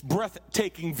 This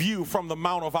breathtaking view from the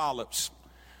Mount of Olives.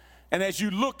 And as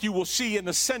you look, you will see in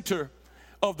the center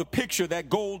of the picture that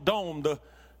gold dome, the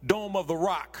Dome of the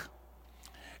Rock.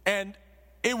 And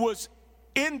it was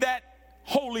in that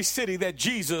holy city that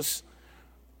Jesus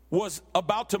was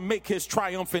about to make his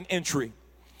triumphant entry.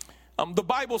 The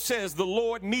Bible says the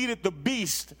Lord needed the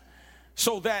beast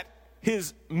so that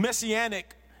his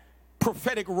messianic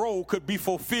prophetic role could be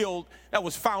fulfilled that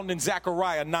was found in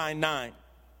Zechariah 9:9.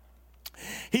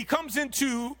 He comes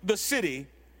into the city,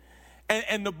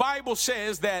 and the Bible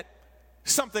says that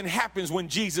something happens when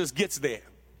Jesus gets there.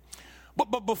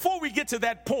 But before we get to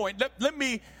that point, let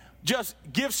me just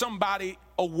give somebody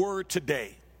a word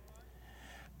today.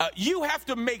 You have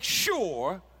to make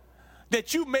sure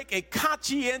that you make a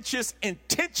conscientious,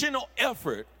 intentional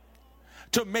effort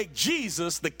to make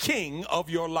Jesus the king of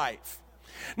your life.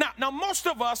 Now most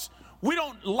of us, we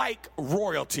don't like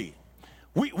royalty.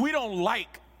 We don't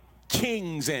like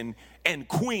kings and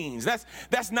queens.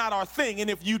 That's not our thing.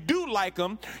 And if you do like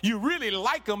them, you really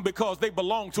like them because they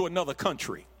belong to another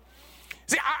country.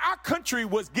 See, our country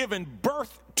was given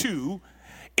birth to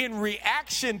in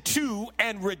reaction to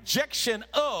and rejection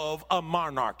of a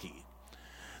monarchy.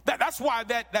 That's why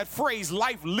that phrase,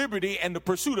 life, liberty, and the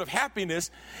pursuit of happiness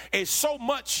is so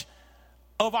much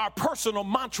of our personal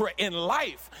mantra in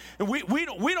life. And we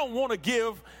don't want to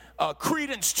give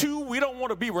credence to. We don't want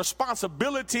to be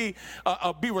responsible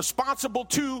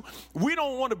to. We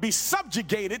don't want to be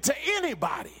subjugated to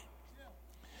anybody.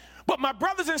 But my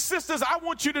brothers and sisters, I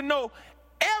want you to know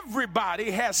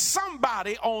everybody has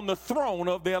somebody on the throne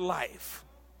of their life.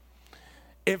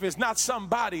 If it's not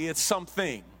somebody, it's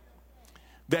something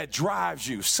that drives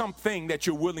you, something that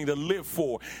you're willing to live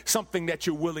for, something that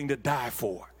you're willing to die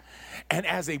for. And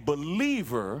as a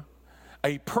believer,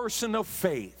 a person of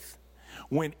faith,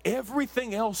 when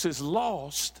everything else is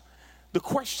lost, the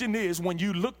question is, when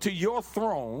you look to your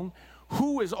throne,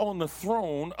 who is on the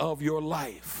throne of your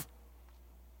life?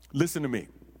 Listen to me.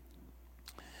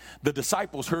 The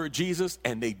disciples heard Jesus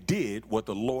and they did what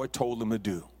the Lord told them to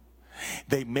do.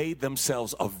 They made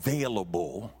themselves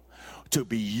available to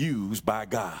be used by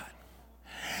God.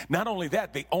 Not only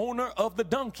that, the owner of the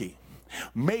donkey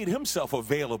made himself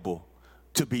available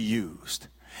to be used.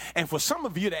 And for some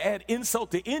of you to add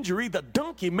insult to injury, the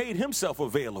donkey made himself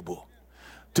available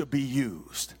to be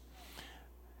used.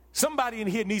 Somebody in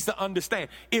here needs to understand,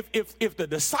 if the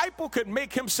disciple could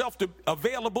make himself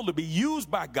available to be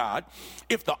used by God,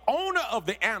 if the owner of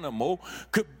the animal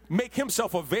could make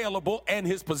himself available and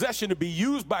his possession to be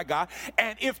used by God,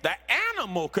 and if the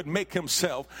animal could make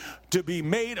himself to be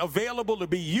made available to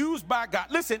be used by God.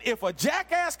 Listen, if a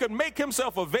jackass could make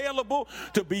himself available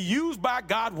to be used by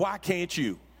God, why can't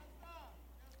you?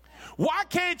 Why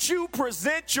can't you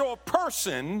present your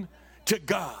person to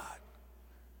God?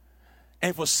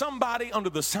 And for somebody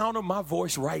under the sound of my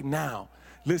voice right now,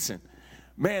 listen,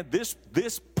 man, this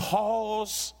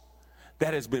pause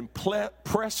that has been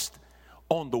pressed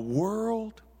on the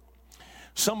world,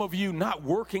 some of you not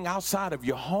working outside of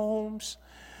your homes,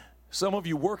 some of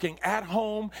you working at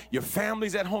home, your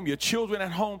families at home, your children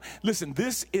at home. Listen,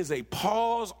 this is a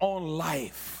pause on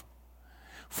life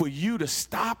for you to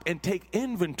stop and take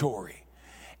inventory.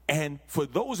 And for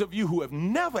those of you who have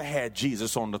never had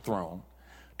Jesus on the throne,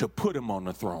 to put him on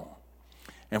the throne.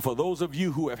 And for those of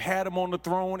you who have had him on the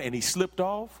throne and he slipped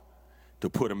off, to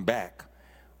put him back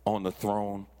on the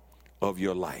throne of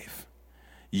your life.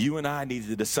 You and I need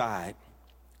to decide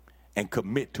and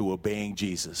commit to obeying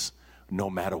Jesus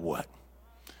no matter what,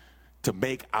 to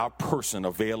make our person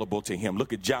available to him.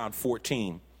 Look at John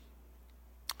 14,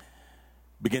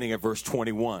 beginning at verse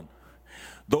 21.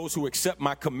 Those who accept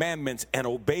my commandments and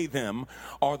obey them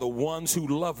are the ones who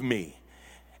love me.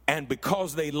 And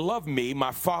because they love me,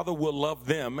 my Father will love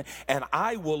them, and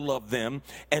I will love them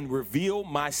and reveal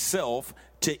myself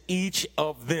to each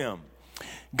of them.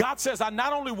 God says, I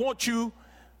not only want you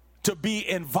to be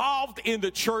involved in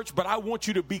the church, but I want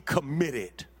you to be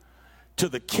committed to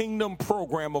the kingdom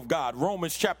program of God.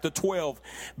 Romans chapter 12,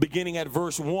 beginning at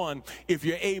verse 1. If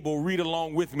you're able, read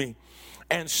along with me.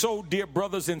 And so, dear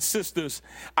brothers and sisters,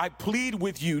 I plead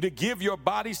with you to give your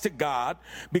bodies to God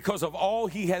because of all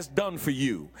he has done for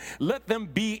you. Let them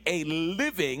be a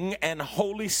living and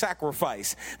holy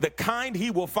sacrifice, the kind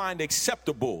he will find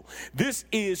acceptable. This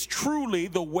is truly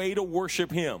the way to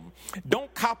worship him.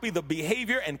 Don't copy the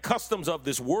behavior and customs of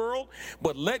this world,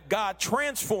 but let God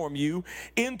transform you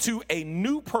into a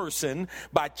new person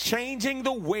by changing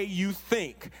the way you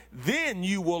think. Then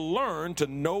you will learn to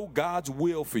know God's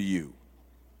will for you,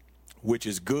 which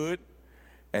is good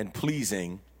and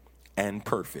pleasing and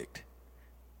perfect.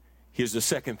 Here's the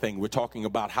second thing. We're talking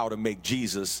about how to make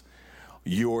Jesus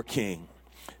your king.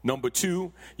 Number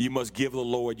 2, you must give the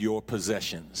Lord your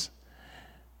possessions.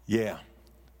 Yeah.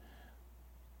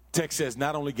 Text says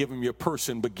not only give him your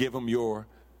person, but give him your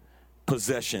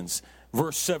possessions.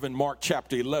 Verse 7, Mark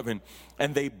chapter 11.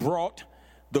 And they brought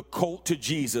the colt to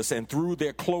Jesus and threw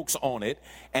their cloaks on it,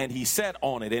 and he sat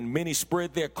on it. And many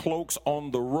spread their cloaks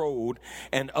on the road,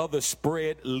 and others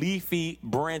spread leafy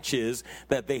branches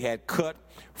that they had cut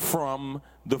from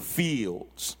the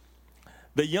fields.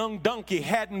 The young donkey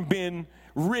hadn't been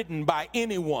ridden by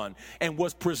anyone and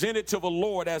was presented to the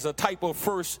Lord as a type of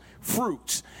first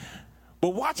fruits.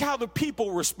 But watch how the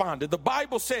people responded. The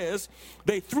Bible says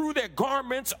they threw their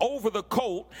garments over the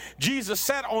colt. Jesus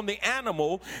sat on the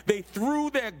animal. They threw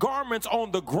their garments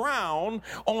on the ground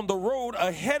on the road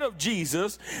ahead of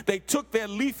Jesus. They took their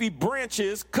leafy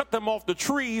branches, cut them off the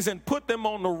trees, and put them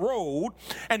on the road.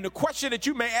 And the question that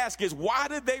you may ask is, why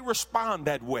did they respond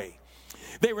that way?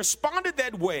 They responded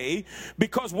that way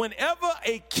because whenever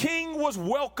a king was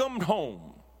welcomed home,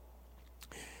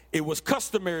 it was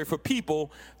customary for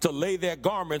people to lay their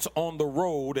garments on the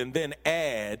road and then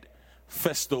add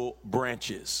festal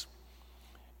branches.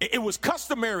 It was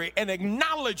customary, an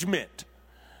acknowledgement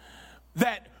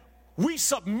that we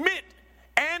submit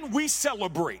and we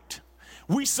celebrate.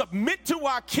 We submit to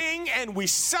our king and we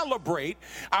celebrate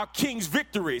our king's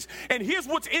victories. And here's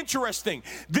what's interesting.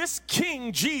 This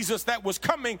King Jesus that was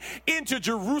coming into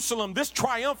Jerusalem, this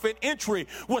triumphant entry,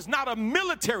 was not a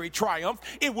military triumph.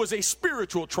 It was a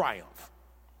spiritual triumph.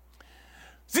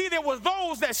 See, there were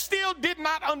those that still did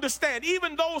not understand,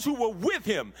 even those who were with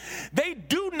him. They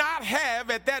do not have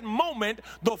at that moment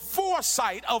the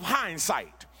foresight of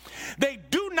hindsight. They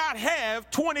do not have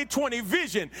 20/20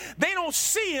 vision. They don't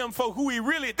see him for who he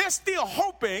really. They're still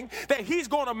hoping that he's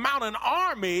going to mount an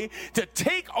army to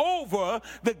take over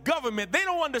the government. They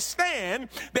don't understand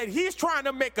that he's trying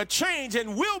to make a change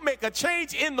and will make a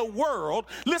change in the world.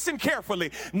 Listen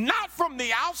carefully, not from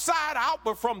the outside out,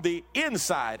 but from the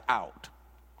inside out.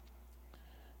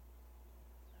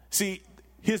 See,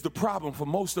 here's the problem for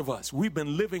most of us. We've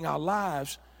been living our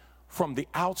lives from the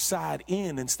outside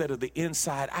in instead of the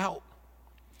inside out.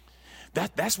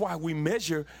 That's why we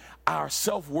measure our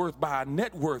self-worth by our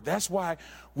net worth. That's why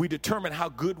we determine how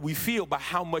good we feel by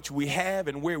how much we have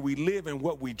and where we live and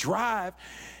what we drive.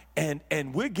 And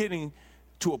we're getting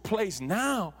to a place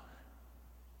now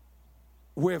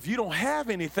where if you don't have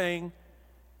anything,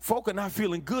 folk are not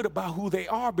feeling good about who they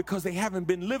are because they haven't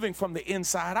been living from the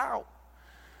inside out.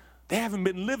 They haven't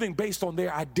been living based on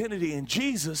their identity in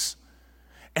Jesus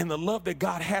and the love that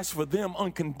God has for them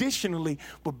unconditionally,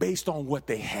 but based on what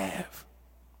they have.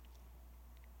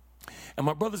 And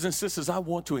my brothers and sisters, I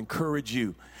want to encourage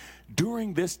you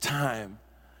during this time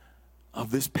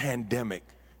of this pandemic,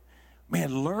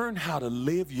 man, learn how to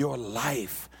live your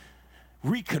life,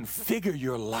 reconfigure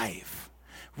your life,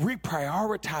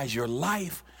 reprioritize your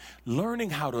life,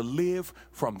 learning how to live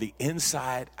from the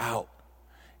inside out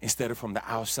instead of from the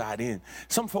outside in.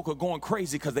 Some folk are going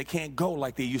crazy because they can't go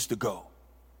like they used to go.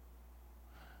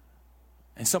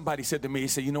 And somebody said to me, he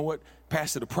said, you know what,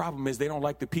 Pastor, the problem is they don't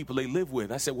like the people they live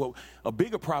with. I said, well, a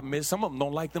bigger problem is some of them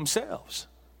don't like themselves.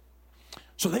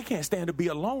 So they can't stand to be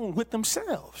alone with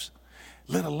themselves,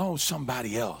 let alone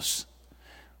somebody else,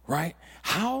 right?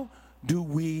 How do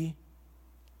we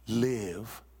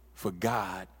live for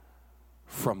God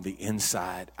from the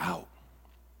inside out?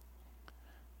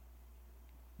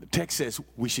 The text says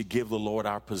we should give the Lord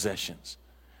our possessions.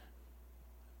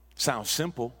 Sounds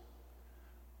simple,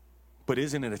 but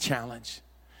isn't it a challenge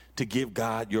to give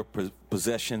God your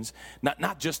possessions?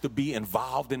 Not just to be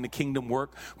involved in the kingdom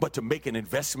work, but to make an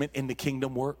investment in the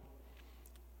kingdom work.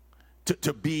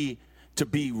 To be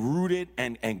rooted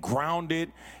and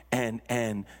grounded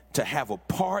and to have a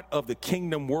part of the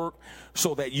kingdom work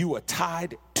so that you are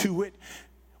tied to it.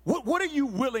 What are you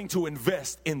willing to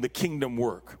invest in the kingdom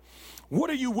work? What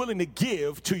are you willing to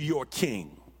give to your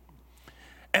king?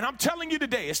 And I'm telling you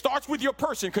today, it starts with your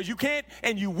person, because you can't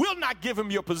and you will not give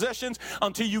him your possessions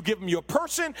until you give him your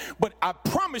person. But I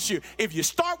promise you, if you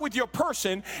start with your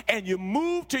person and you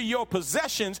move to your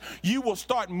possessions, you will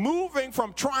start moving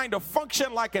from trying to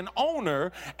function like an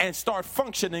owner and start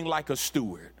functioning like a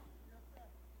steward.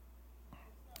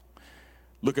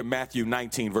 Look at Matthew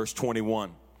 19, verse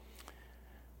 21.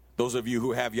 Those of you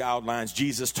who have your outlines,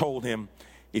 Jesus told him,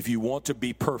 if you want to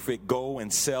be perfect, go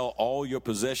and sell all your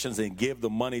possessions and give the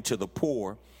money to the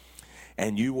poor,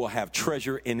 and you will have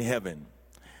treasure in heaven.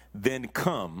 Then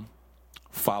come,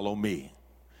 follow me.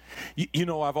 You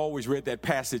know, I've always read that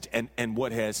passage, and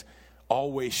what has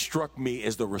always struck me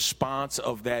is the response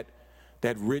of that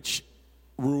rich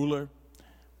ruler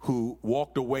who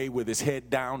walked away with his head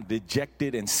down,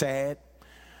 dejected and sad,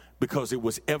 because it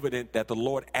was evident that the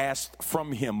Lord asked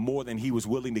from him more than he was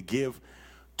willing to give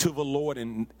to the Lord,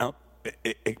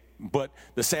 but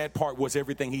the sad part was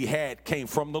everything he had came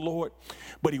from the Lord,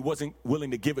 but he wasn't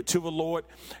willing to give it to the Lord.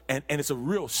 And it's a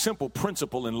real simple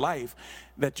principle in life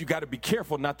that you got to be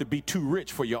careful not to be too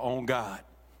rich for your own God,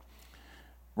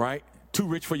 right? Too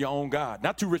rich for your own God,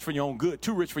 not too rich for your own good,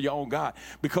 too rich for your own God.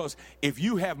 Because if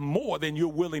you have more than you're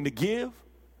willing to give,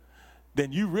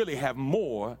 then you really have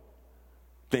more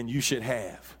than you should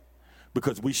have.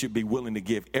 Because we should be willing to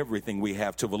give everything we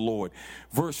have to the Lord.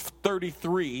 Verse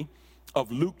 33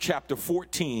 of Luke chapter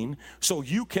 14, so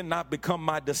you cannot become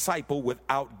my disciple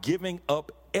without giving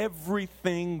up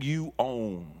everything you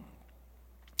own.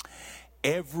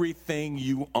 Everything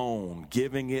you own,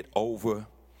 giving it over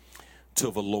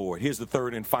to the Lord. Here's the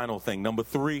third and final thing. Number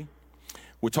 3,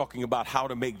 we're talking about how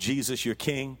to make Jesus your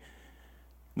king.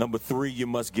 Number 3, you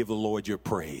must give the Lord your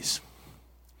praise.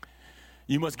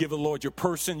 You must give the Lord your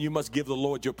person. You must give the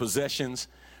Lord your possessions.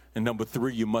 And number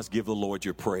 3, you must give the Lord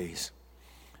your praise.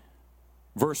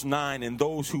 Verse 9, and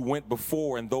those who went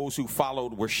before and those who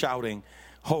followed were shouting,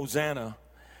 Hosanna,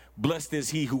 blessed is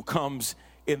he who comes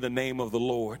in the name of the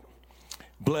Lord.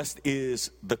 Blessed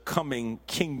is the coming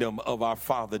kingdom of our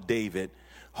father David.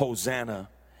 Hosanna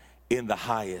in the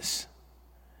highest.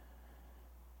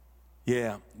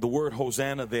 Yeah, the word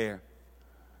Hosanna there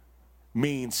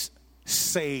means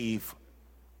save,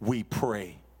 we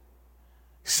pray.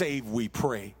 Save, we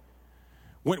pray.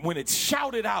 When it's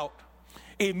shouted out,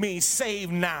 it means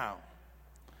save now.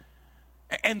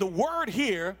 And the word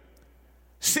here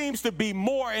seems to be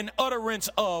more an utterance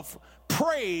of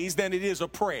praise than it is a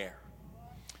prayer.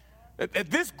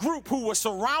 This group who was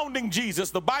surrounding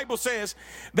Jesus, the Bible says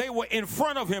they were in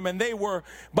front of him and they were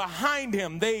behind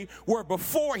him. They were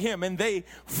before him and they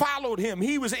followed him.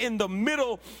 He was in the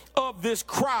middle of this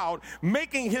crowd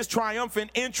making his triumphant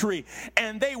entry,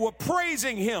 and they were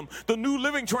praising him. The New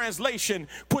Living Translation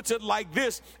puts it like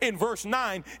this in verse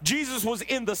 9. Jesus was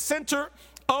in the center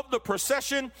of the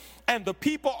procession, and the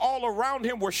people all around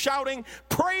him were shouting,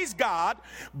 "Praise God,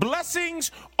 blessings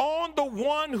on the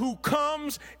one who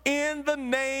comes in the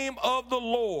name of the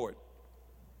Lord."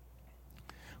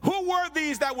 Who were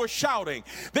these that were shouting?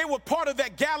 They were part of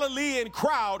that Galilean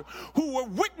crowd who were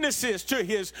witnesses to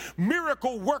his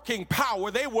miracle working power.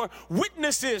 They were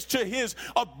witnesses to his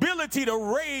ability to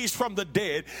raise from the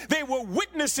dead. They were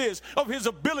witnesses of his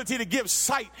ability to give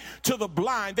sight to the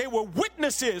blind. They were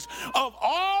witnesses of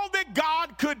all that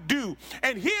God could do.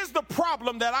 And here's the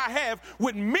problem that I have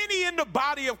with many in the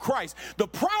body of Christ. The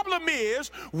problem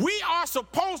is we are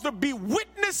supposed to be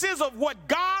witnesses of what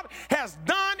God has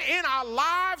done in our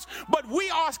lives, but we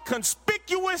are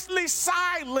conspicuously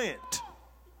silent.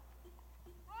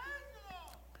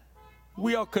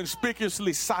 We are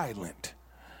conspicuously silent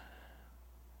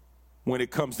when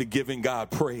it comes to giving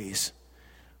God praise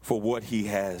for what he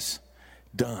has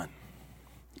done.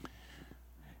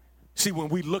 See, when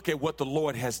we look at what the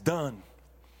Lord has done,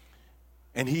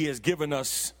 and he has given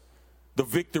us the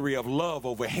victory of love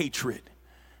over hatred,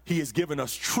 he has given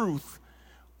us truth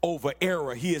over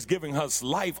error, he is giving us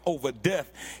life over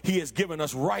death, he has given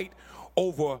us right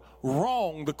over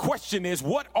wrong. The question is,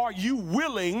 what are you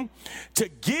willing to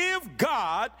give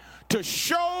God to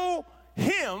show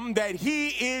him that he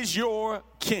is your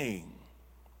king?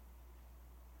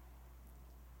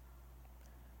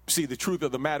 See, the truth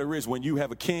of the matter is, when you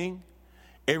have a king,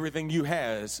 everything you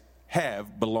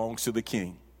have belongs to the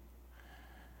king.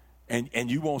 And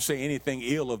you won't say anything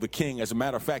ill of the king. As a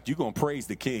matter of fact, you're going to praise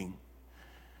the king.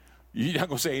 You're not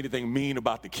going to say anything mean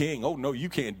about the king. Oh, no, you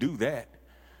can't do that.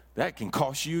 That can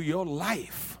cost you your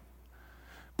life.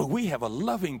 But we have a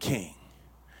loving king.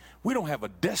 We don't have a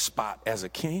despot as a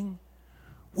king.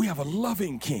 We have a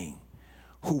loving king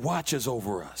who watches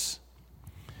over us.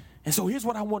 And so here's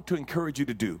what I want to encourage you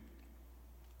to do.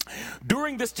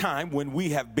 During this time when we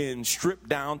have been stripped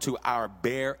down to our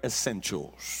bare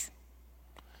essentials,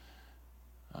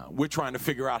 we're trying to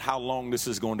figure out how long this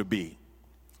is going to be.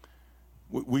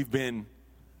 We've been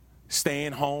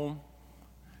staying home,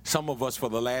 some of us for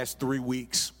the last 3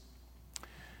 weeks.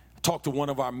 I talked to one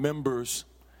of our members.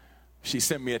 She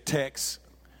sent me a text.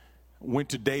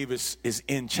 Winter Davis is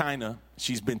in China.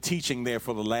 She's been teaching there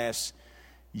for the last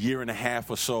year and a half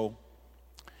or so.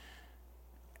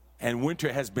 And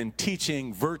Winter has been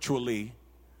teaching virtually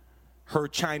her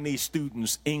Chinese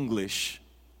students English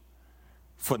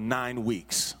for 9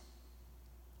 weeks.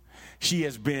 She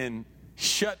has been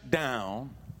shut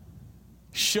down,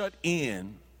 shut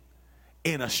in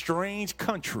a strange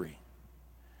country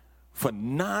for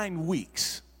 9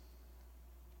 weeks.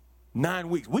 9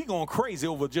 weeks. We going crazy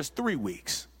over just 3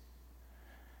 weeks.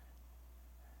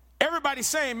 Everybody's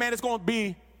saying, man, it's going to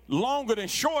be longer than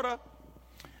shorter,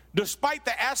 despite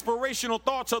the aspirational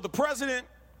thoughts of the president,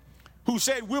 who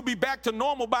said we'll be back to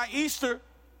normal by Easter.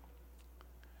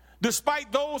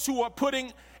 Despite those who are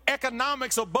putting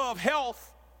economics above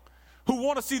health, who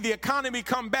want to see the economy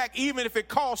come back, even if it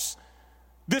costs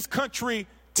this country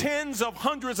tens of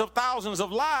hundreds of thousands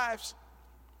of lives.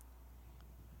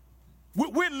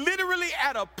 We're literally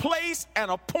at a place and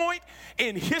a point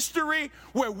in history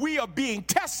where we are being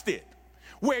tested,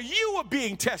 where you are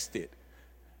being tested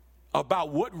about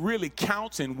what really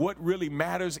counts and what really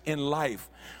matters in life.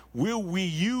 Will we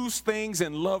use things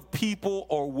and love people,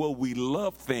 or will we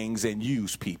love things and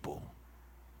use people?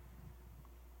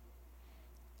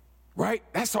 Right?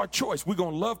 That's our choice. We're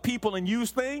going to love people and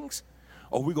use things,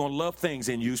 or we're going to love things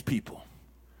and use people.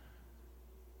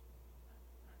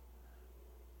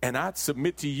 And I'd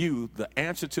submit to you the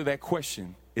answer to that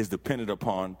question is dependent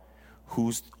upon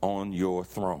who's on your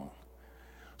throne.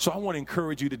 So I want to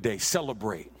encourage you today,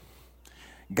 celebrate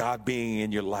God being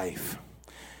in your life.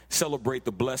 Celebrate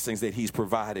the blessings that he's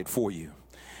provided for you.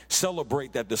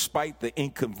 Celebrate that despite the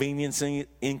inconveniences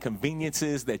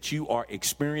that you are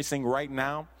experiencing right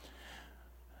now,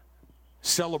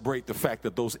 celebrate the fact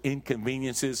that those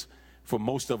inconveniences for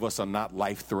most of us are not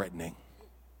life-threatening.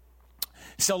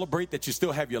 Celebrate that you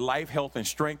still have your life, health, and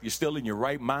strength. You're still in your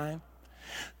right mind.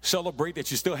 Celebrate that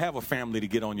you still have a family to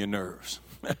get on your nerves.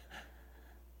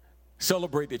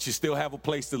 Celebrate that you still have a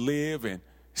place to live and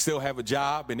still have a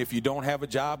job. And if you don't have a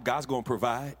job, God's going to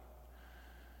provide.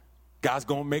 God's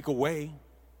going to make a way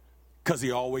because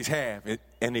he always have.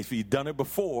 And if he's done it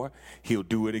before, he'll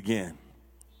do it again.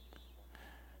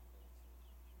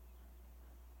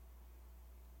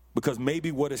 Because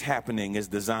maybe what is happening is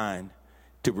designed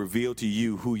to reveal to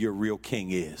you who your real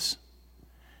king is.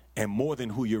 And more than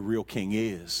who your real king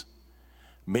is,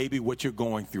 maybe what you're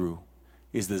going through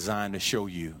is designed to show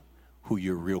you who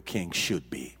your real king should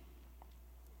be.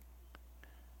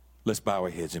 Let's bow our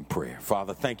heads in prayer.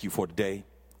 Father, thank you for today.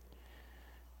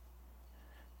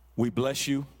 We bless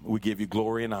you. We give you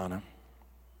glory and honor.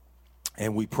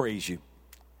 And we praise you.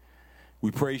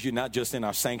 We praise you not just in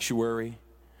our sanctuary,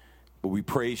 but we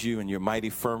praise you in your mighty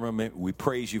firmament. We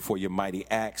praise you for your mighty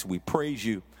acts. We praise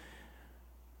you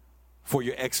for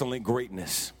your excellent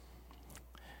greatness.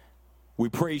 We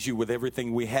praise you with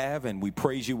everything we have, and we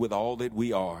praise you with all that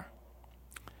we are.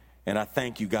 And I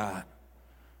thank you, God,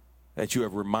 that you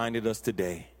have reminded us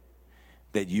today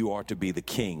that you are to be the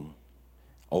king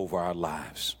over our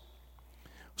lives.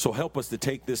 So help us to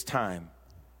take this time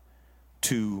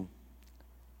to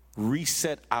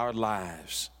reset our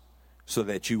lives so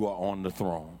that you are on the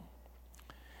throne.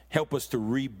 Help us to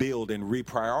rebuild and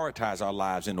reprioritize our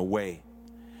lives in a way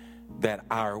that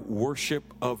our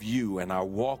worship of you and our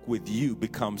walk with you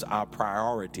becomes our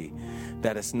priority,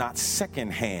 that it's not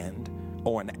secondhand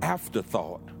or an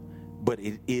afterthought, but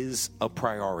it is a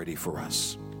priority for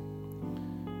us,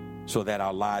 so that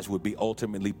our lives would be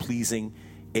ultimately pleasing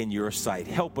in your sight.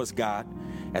 Help us, God,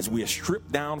 as we are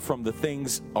stripped down from the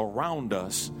things around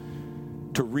us,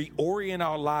 to reorient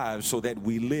our lives so that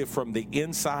we live from the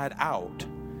inside out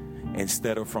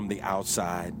instead of from the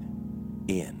outside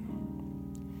in.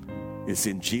 It's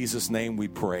in Jesus' name we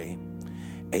pray.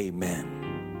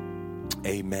 Amen.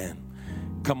 Amen.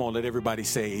 Come on, let everybody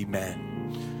say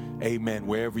amen. Amen.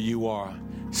 Wherever you are,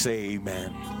 say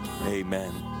amen.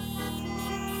 Amen.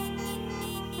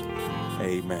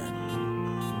 Amen.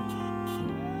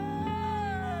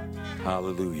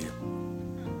 Hallelujah.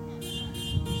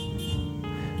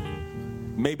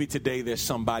 Maybe today there's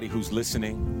somebody who's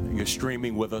listening, you're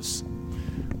streaming with us,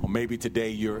 or maybe today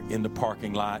you're in the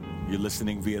parking lot, you're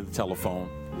listening via the telephone,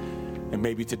 and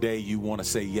maybe today you want to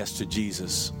say yes to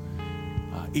Jesus.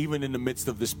 Even in the midst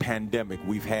of this pandemic,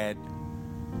 we've had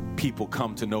people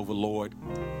come to know the Lord,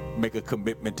 make a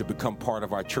commitment to become part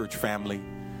of our church family,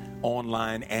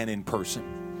 online and in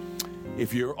person.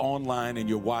 If you're online and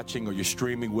you're watching or you're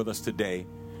streaming with us today,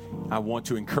 I want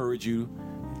to encourage you,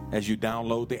 as you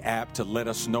download the app, to let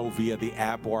us know via the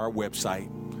app or our website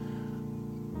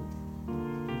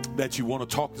that you want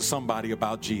to talk to somebody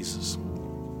about Jesus.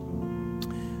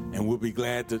 And we'll be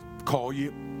glad to call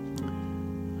you,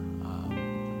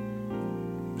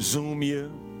 Zoom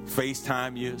you,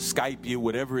 FaceTime you, Skype you,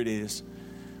 whatever it is,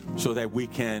 so that we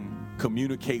can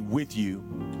communicate with you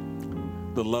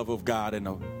the love of God in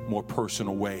a more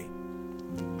personal way.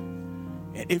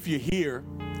 And if you're here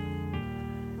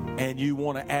and you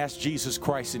want to ask Jesus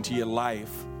Christ into your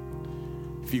life,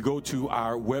 if you go to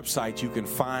our website, you can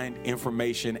find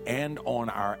information and on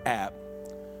our app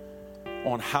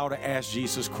on how to ask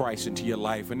Jesus Christ into your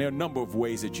life. And there are a number of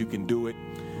ways that you can do it.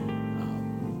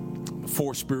 The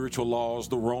 4 spiritual laws,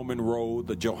 the Roman road,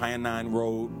 the Johannine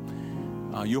road.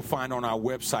 You'll find on our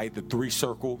website the 3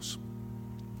 circles.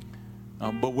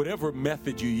 But whatever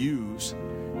method you use,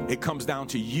 it comes down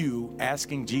to you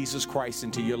asking Jesus Christ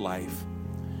into your life.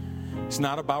 It's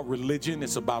not about religion,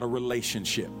 it's about a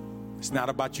relationship. It's not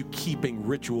about you keeping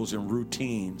rituals and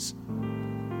routines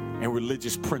and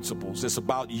religious principles. It's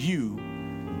about you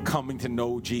coming to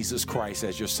know Jesus Christ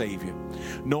as your Savior.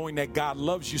 Knowing that God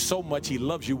loves you so much, He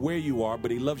loves you where you are,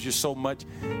 but He loves you so much,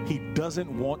 He doesn't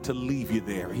want to leave you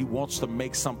there. He wants to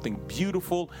make something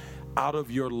beautiful out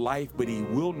of your life, but He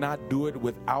will not do it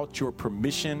without your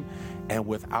permission and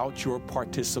without your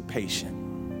participation.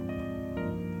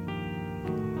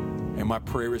 And my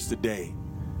prayer is today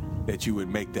that you would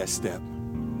make that step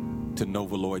to know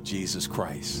the Lord Jesus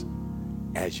Christ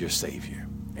as your Savior.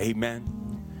 Amen.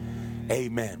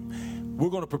 Amen. We're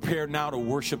going to prepare now to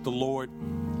worship the Lord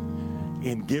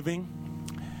in giving.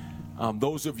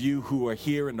 Those of you who are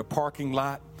here in the parking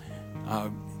lot,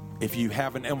 if you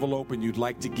have an envelope and you'd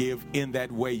like to give in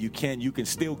that way, you can. You can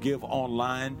still give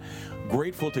online.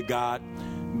 Grateful to God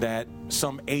that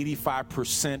some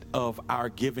 85% of our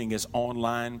giving is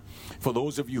online. For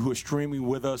those of you who are streaming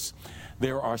with us,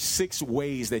 there are 6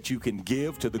 ways that you can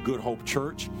give to the Good Hope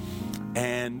Church.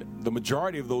 And the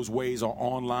majority of those ways are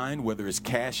online, whether it's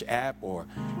Cash App or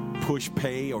Push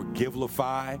Pay or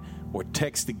Givelify or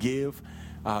Text to Give.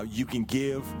 You can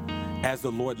give as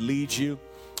the Lord leads you.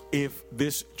 If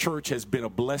this church has been a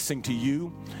blessing to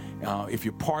you, if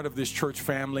you're part of this church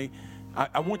family,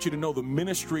 I want you to know the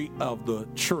ministry of the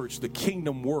church, the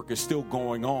kingdom work is still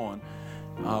going on.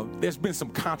 There's been some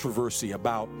controversy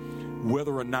about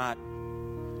whether or not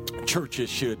churches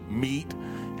should meet,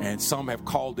 and some have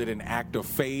called it an act of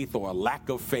faith or a lack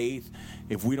of faith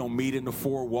if we don't meet in the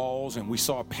four walls. And we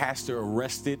saw a pastor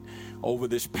arrested over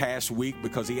this past week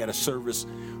because he had a service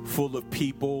full of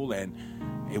people, and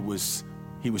he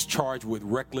was charged with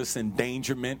reckless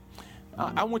endangerment.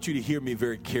 I want you to hear me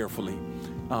very carefully.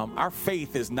 Our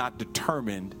faith is not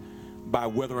determined by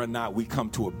whether or not we come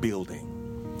to a building.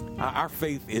 Our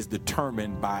faith is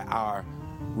determined by our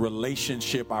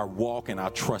relationship, our walk, and our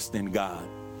trust in God.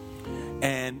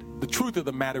 And the truth of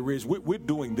the matter is we're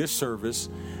doing this service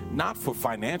not for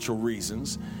financial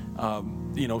reasons.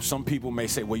 Some people may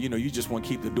say, well, you just want to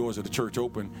keep the doors of the church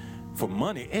open for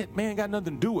money. It, man, got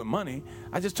nothing to do with money.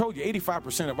 I just told you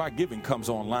 85% of our giving comes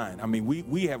online. I mean,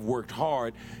 we have worked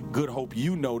hard, Good Hope,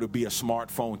 to be a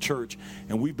smartphone church,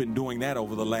 and we've been doing that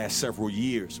over the last several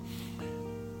years.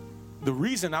 The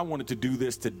reason I wanted to do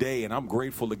this today, and I'm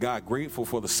grateful to God, grateful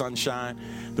for the sunshine.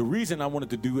 The reason I wanted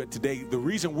to do it today, the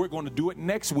reason we're going to do it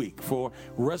next week for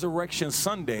Resurrection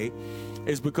Sunday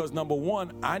is because, number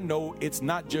one, I know it's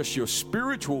not just your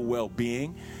spiritual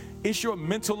well-being, it's your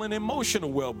mental and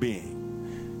emotional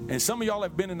well-being. And some of y'all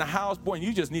have been in the house, boy, and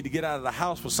you just need to get out of the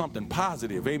house for something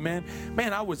positive, amen?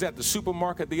 Man, I was at the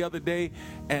supermarket the other day,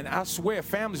 and I swear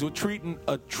families were treating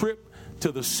a trip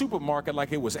to the supermarket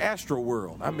like it was Astro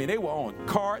World. I mean, they were on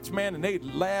carts, man, and they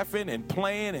laughing and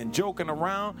playing and joking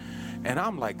around. And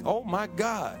I'm like, oh, my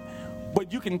God.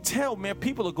 But you can tell, man,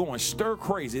 people are going stir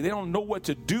crazy. They don't know what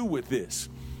to do with this.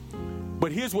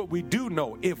 But here's what we do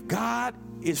know. If God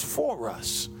is for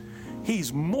us,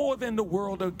 he's more than the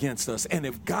world against us. And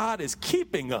if God is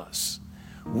keeping us,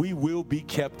 we will be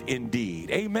kept indeed.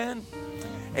 Amen.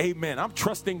 Amen. I'm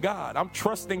trusting God. I'm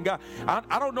trusting God.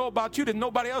 I don't know about you. There's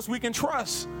nobody else we can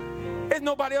trust. There's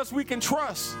nobody else we can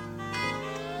trust.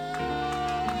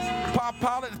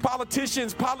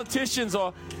 Politicians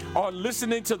are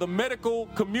listening to the medical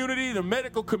community. The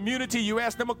medical community, you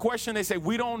ask them a question, they say,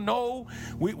 we don't know.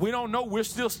 We don't know. We're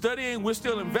still studying. We're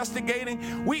still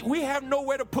investigating. We have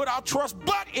nowhere to put our trust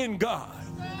but in God.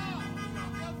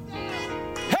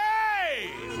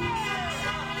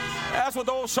 That's what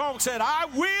the old song said. I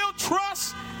will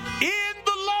trust in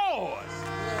the Lord.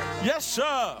 Yes,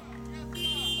 sir.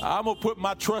 I'm going to put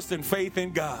my trust and faith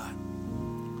in God.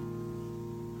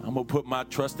 I'm going to put my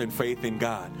trust and faith in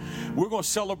God. We're going to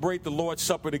celebrate the Lord's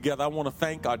Supper together. I want to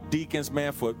thank our deacons,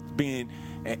 man, for being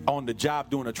on the job,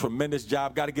 doing a tremendous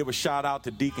job. Got to give a shout out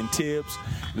to Deacon Tibbs,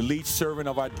 the lead servant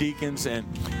of our deacons. And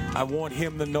I want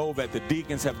him to know that the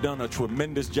deacons have done a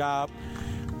tremendous job.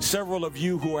 Several of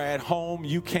you who are at home,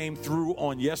 you came through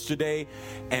on yesterday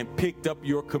and picked up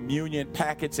your communion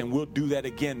packets, and we'll do that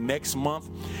again next month.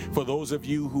 For those of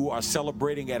you who are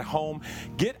celebrating at home,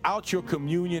 get out your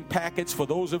communion packets. For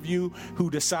those of you who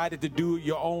decided to do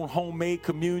your own homemade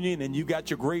communion and you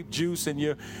got your grape juice and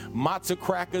your matzo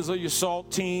crackers or your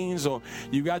saltines or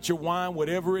you got your wine,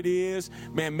 whatever it is,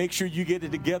 man, make sure you get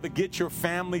it together. Get your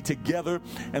family together,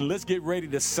 and let's get ready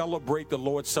to celebrate the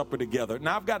Lord's Supper together.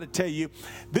 Now, I've got to tell you,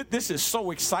 this is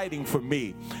so exciting for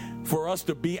me, for us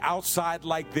to be outside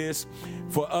like this,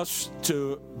 for us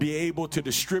to be able to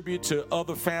distribute to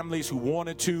other families who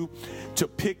wanted to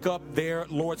pick up their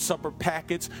Lord's Supper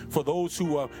packets, for those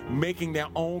who are making their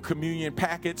own communion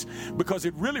packets, because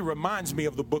it really reminds me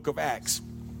of the book of Acts.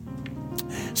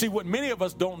 See, what many of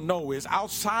us don't know is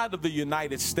outside of the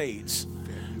United States,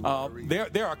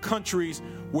 there are countries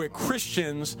where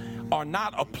Christians are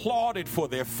not applauded for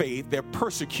their faith, they're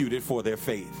persecuted for their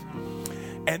faith.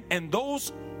 And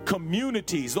those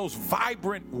communities, those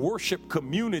vibrant worship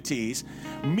communities,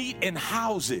 meet in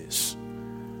houses.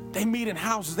 They meet in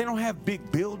houses. They don't have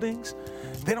big buildings.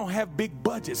 They don't have big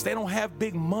budgets. They don't have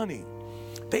big money.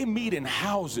 They meet in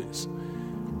houses.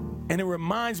 And it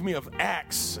reminds me of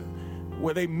Acts,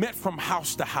 where they met from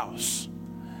house to house.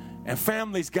 And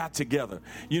families got together.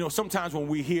 You know, sometimes when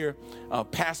we hear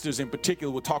pastors in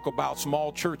particular will talk about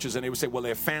small churches and they would say, well,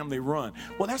 they're family run.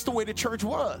 Well, that's the way the church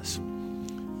was.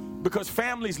 Because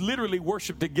families literally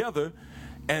worshiped together,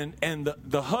 and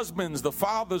the husbands, the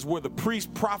fathers were the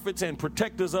priests, prophets, and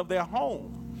protectors of their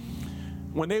home.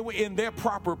 When they were in their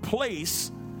proper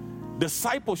place,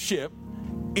 discipleship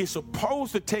is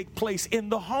supposed to take place in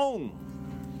the home.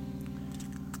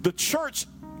 The church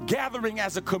gathering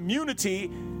as a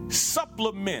community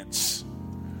supplements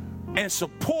and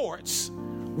supports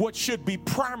what should be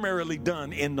primarily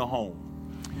done in the home.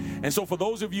 And so for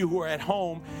those of you who are at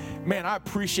home, man, I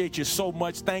appreciate you so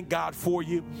much. Thank God for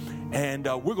you. And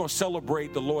we're going to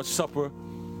celebrate the Lord's Supper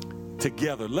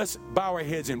together. Let's bow our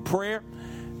heads in prayer.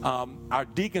 Our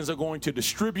deacons are going to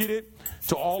distribute it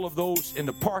to all of those in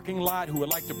the parking lot who would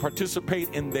like to participate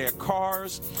in their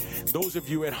cars. Those of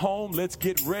you at home, let's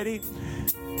get ready,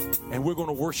 and we're going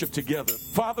to worship together.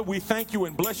 Father, we thank you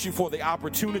and bless you for the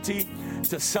opportunity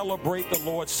to celebrate the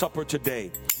Lord's Supper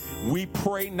today. We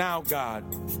pray now, God,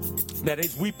 that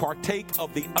as we partake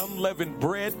of the unleavened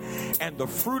bread and the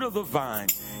fruit of the vine,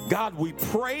 God, we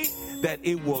pray that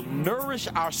it will nourish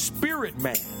our spirit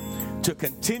man to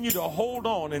continue to hold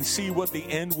on and see what the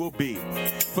end will be.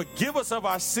 Forgive us of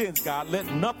our sins, God. Let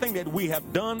nothing that we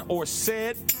have done or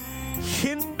said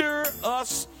hinder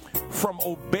us from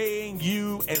obeying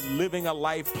you and living a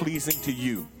life pleasing to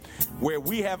you. Where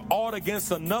we have aught against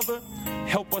another,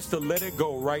 help us to let it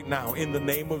go right now in the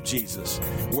name of Jesus.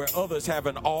 Where others have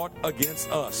an aught against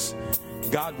us,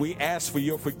 God, we ask for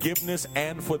your forgiveness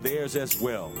and for theirs as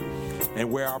well.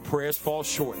 And where our prayers fall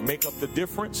short, make up the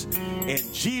difference. In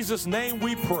Jesus' name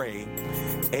we pray,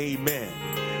 amen.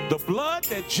 The blood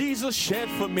that Jesus shed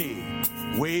for me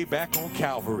way back on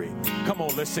Calvary. Come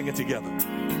on, let's sing it together.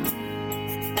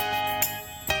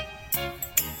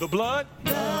 The blood.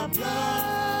 The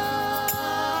blood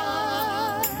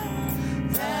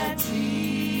that Jesus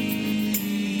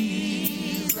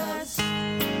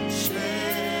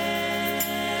shed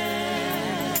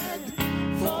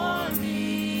for me.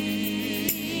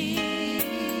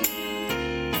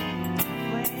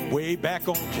 Way back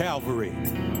on Calvary.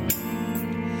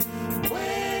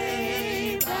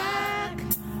 Way back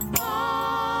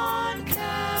on Calvary.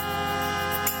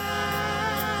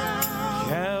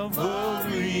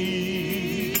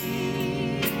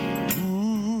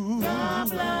 Ooh, the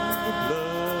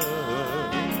blood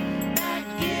that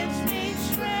gives me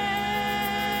strength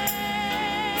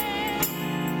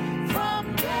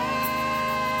from day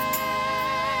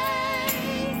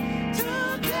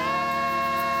to day.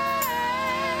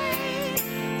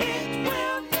 It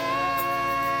will never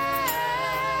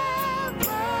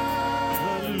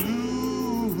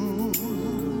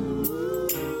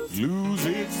lose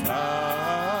its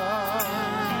power.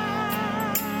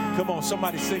 Come on,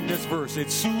 somebody sing this verse.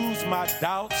 It soothes my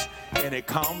doubts and it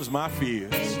calms my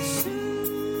fears.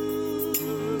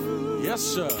 Yes,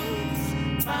 sir.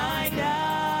 my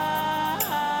doubts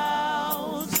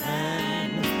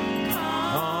and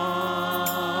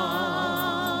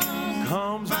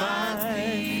Calms my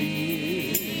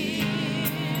fears.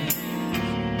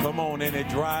 Come on, and it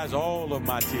dries all of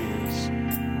my tears.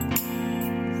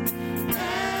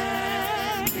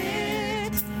 and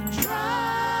it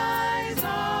dries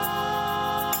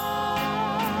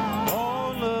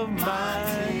All of my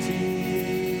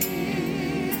tears.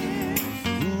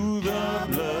 Through the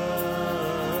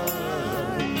blood.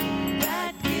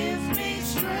 that gives me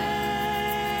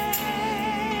strength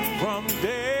From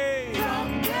day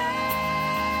from day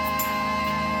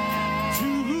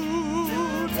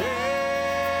to day,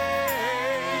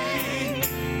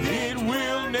 it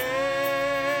will never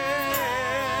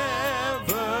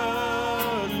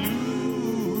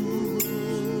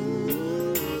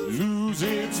lose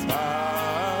its power.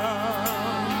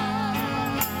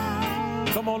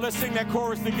 Come on, let's sing that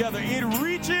chorus together. It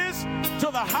reaches to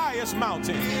the highest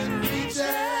mountain. reaches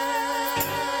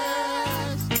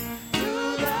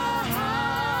to the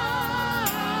highest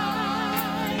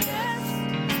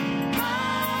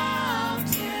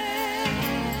mountain.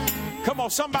 Come on,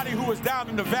 somebody who is down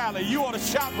in the valley, you ought to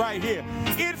shout right here.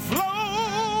 It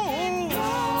flows.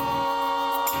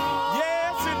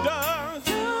 Yes, it does.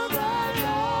 To the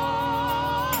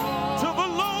To the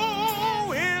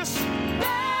lowest.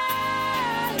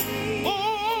 valley.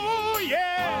 Oh,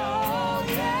 yeah. Oh,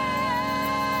 yeah.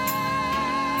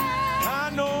 I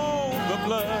know the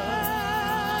blood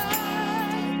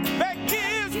that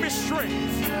gives me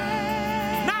strength.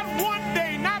 Not one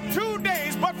day, not 2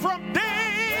 days, but from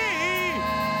day.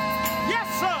 Yes,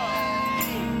 sir.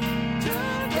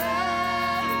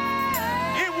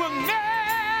 It will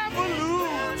never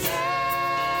lose.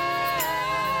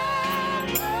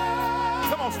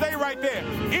 Come on, stay right there.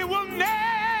 It will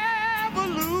never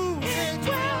lose.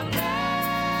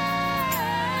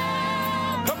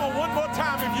 Come on, one more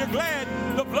time if you're glad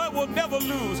the blood will never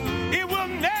lose. It will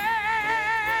never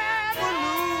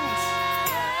lose.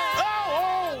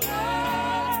 Oh,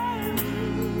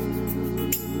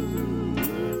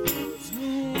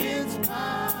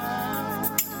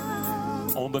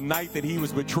 On the night that he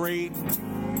was betrayed,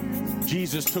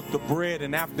 Jesus took the bread,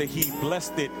 and after he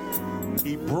blessed it,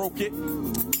 he broke it,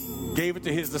 gave it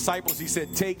to his disciples. He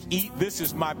said, "Take, eat. This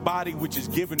is my body, which is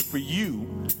given for you.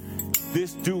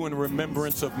 This do in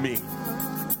remembrance of me."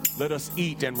 Let us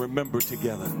eat and remember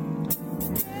together.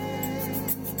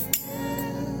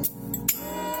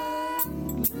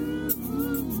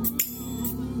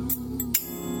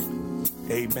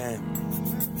 Amen.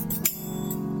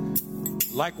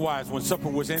 Likewise, when supper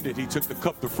was ended, he took the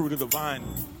cup, the fruit of the vine,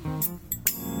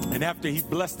 and after he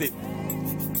blessed it,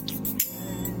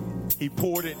 he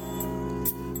poured it,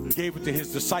 gave it to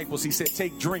his disciples. He said,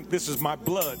 take, drink, this is my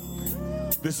blood.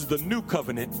 This is the new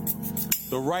covenant.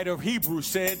 The writer of Hebrews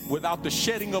said, without the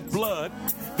shedding of blood,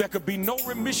 there could be no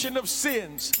remission of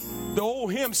sins. The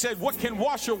old hymn said, what can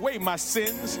wash away my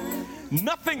sins?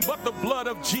 Nothing but the blood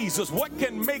of Jesus. What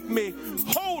can make me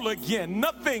whole again?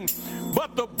 Nothing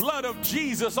but the blood of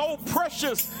Jesus. Oh,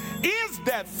 precious is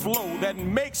that flow that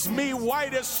makes me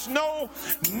white as snow.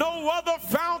 No other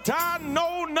fount I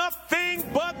know, nothing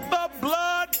but the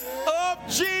blood of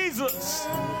Jesus.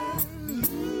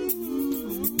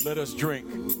 Let us drink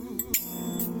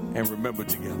and remember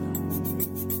together.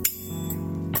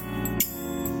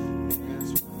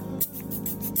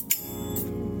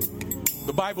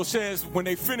 The Bible says when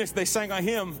they finished, they sang a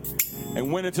hymn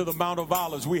and went into the Mount of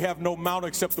Olives. We have no mount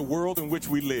except the world in which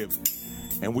we live.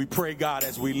 And we pray, God,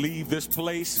 as we leave this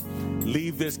place,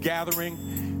 leave this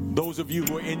gathering, those of you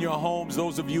who are in your homes,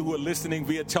 those of you who are listening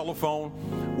via telephone,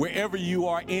 wherever you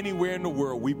are, anywhere in the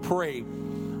world, we pray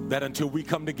that until we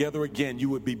come together again, you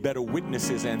would be better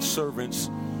witnesses and servants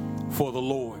for the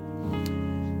Lord.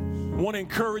 I want to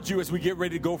encourage you as we get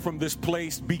ready to go from this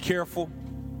place, be careful.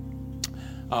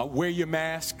 Wear your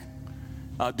mask.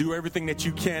 Do everything that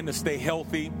you can to stay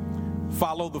healthy.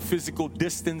 Follow the physical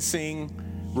distancing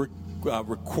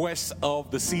requests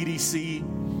of the CDC.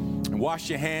 And wash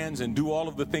your hands and do all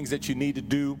of the things that you need to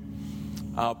do.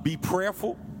 Be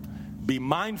prayerful. Be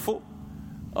mindful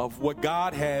of what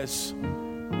God has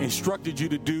instructed you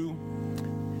to do.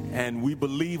 And we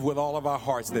believe with all of our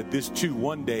hearts that this too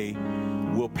one day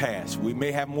will pass. We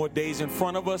may have more days in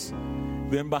front of us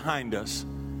than behind us.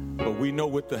 But we know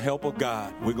with the help of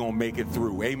God, we're going to make it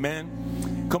through.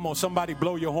 Amen. Come on, somebody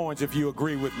blow your horns if you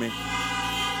agree with me.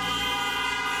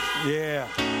 Yeah.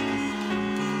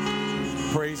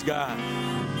 Praise God.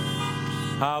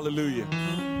 Hallelujah.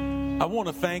 I want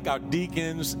to thank our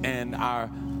deacons and our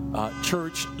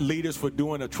church leaders for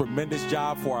doing a tremendous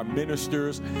job, for our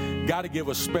ministers. Got to give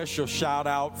a special shout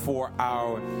out for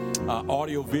our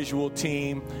audio-visual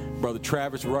team, Brother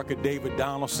Travis Rucker, David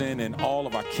Donaldson, and all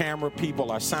of our camera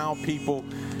people, our sound people,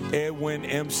 Edwin,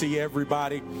 MC,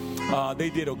 everybody.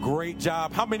 They did a great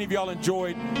job. How many of y'all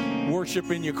enjoyed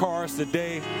worship in your cars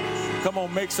today? Come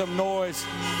on, make some noise.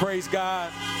 Praise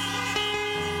God.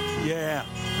 Yeah.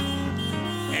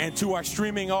 And to our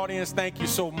streaming audience, thank you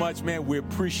so much, man. We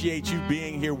appreciate you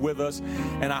being here with us.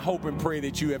 And I hope and pray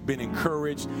that you have been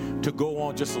encouraged to go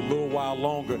on just a little while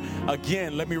longer.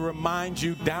 Again, let me remind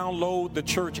you, download the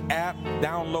church app.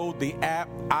 Download the app,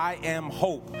 I Am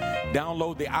Hope.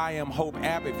 Download the I Am Hope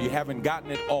app if you haven't gotten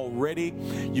it already.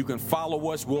 You can follow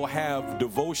us. We'll have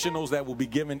devotionals that will be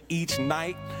given each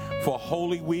night for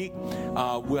Holy Week.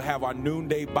 We'll have our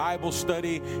noonday Bible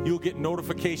study. You'll get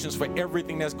notifications for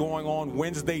everything that's going on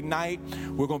Wednesday night.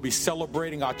 We're going to be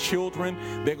celebrating our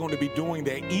children. They're going to be doing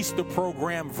their Easter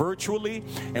program virtually,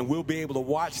 and we'll be able to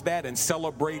watch that and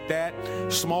celebrate that.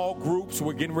 Small groups,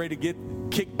 we're getting ready to get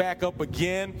kicked back up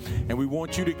again, and we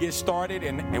want you to get started,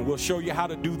 and we'll show you how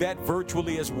to do that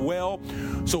virtually as well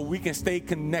so we can stay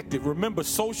connected. Remember,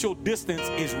 social distance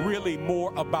is really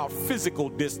more about physical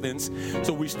distance,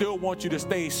 so we still want you to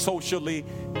stay socially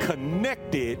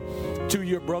connected to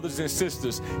your brothers and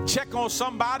sisters. Check on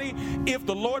somebody. If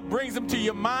the Lord brings them to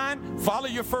your mind, follow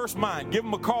your first mind. Give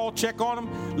them a call, check on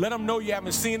them, let them know you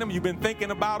haven't seen them, you've been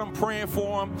thinking about them, praying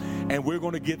for them, and we're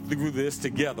going to get through this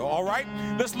together. All right?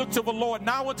 Let's look to the Lord.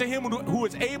 Now unto him who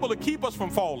is able to keep us from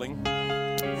falling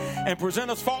and present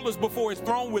us faultless before his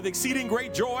throne with exceeding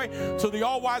great joy. To the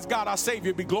all-wise God, our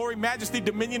Savior, be glory, majesty,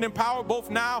 dominion, and power, both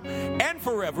now and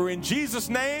forever. In Jesus'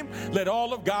 name, let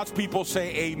all of God's people say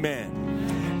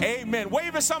amen. Amen.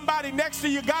 Wave at somebody next to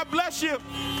you. God bless you.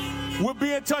 We'll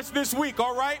be in touch this week,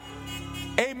 all right?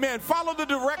 Amen. Follow the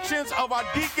directions of our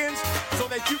deacons so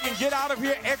that you can get out of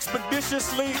here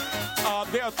expeditiously.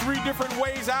 There are 3 different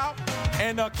ways out.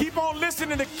 And keep on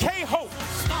listening to K-Hope,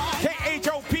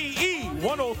 K-H-O-P-E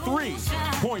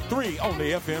 103.3 on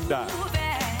the FM dial.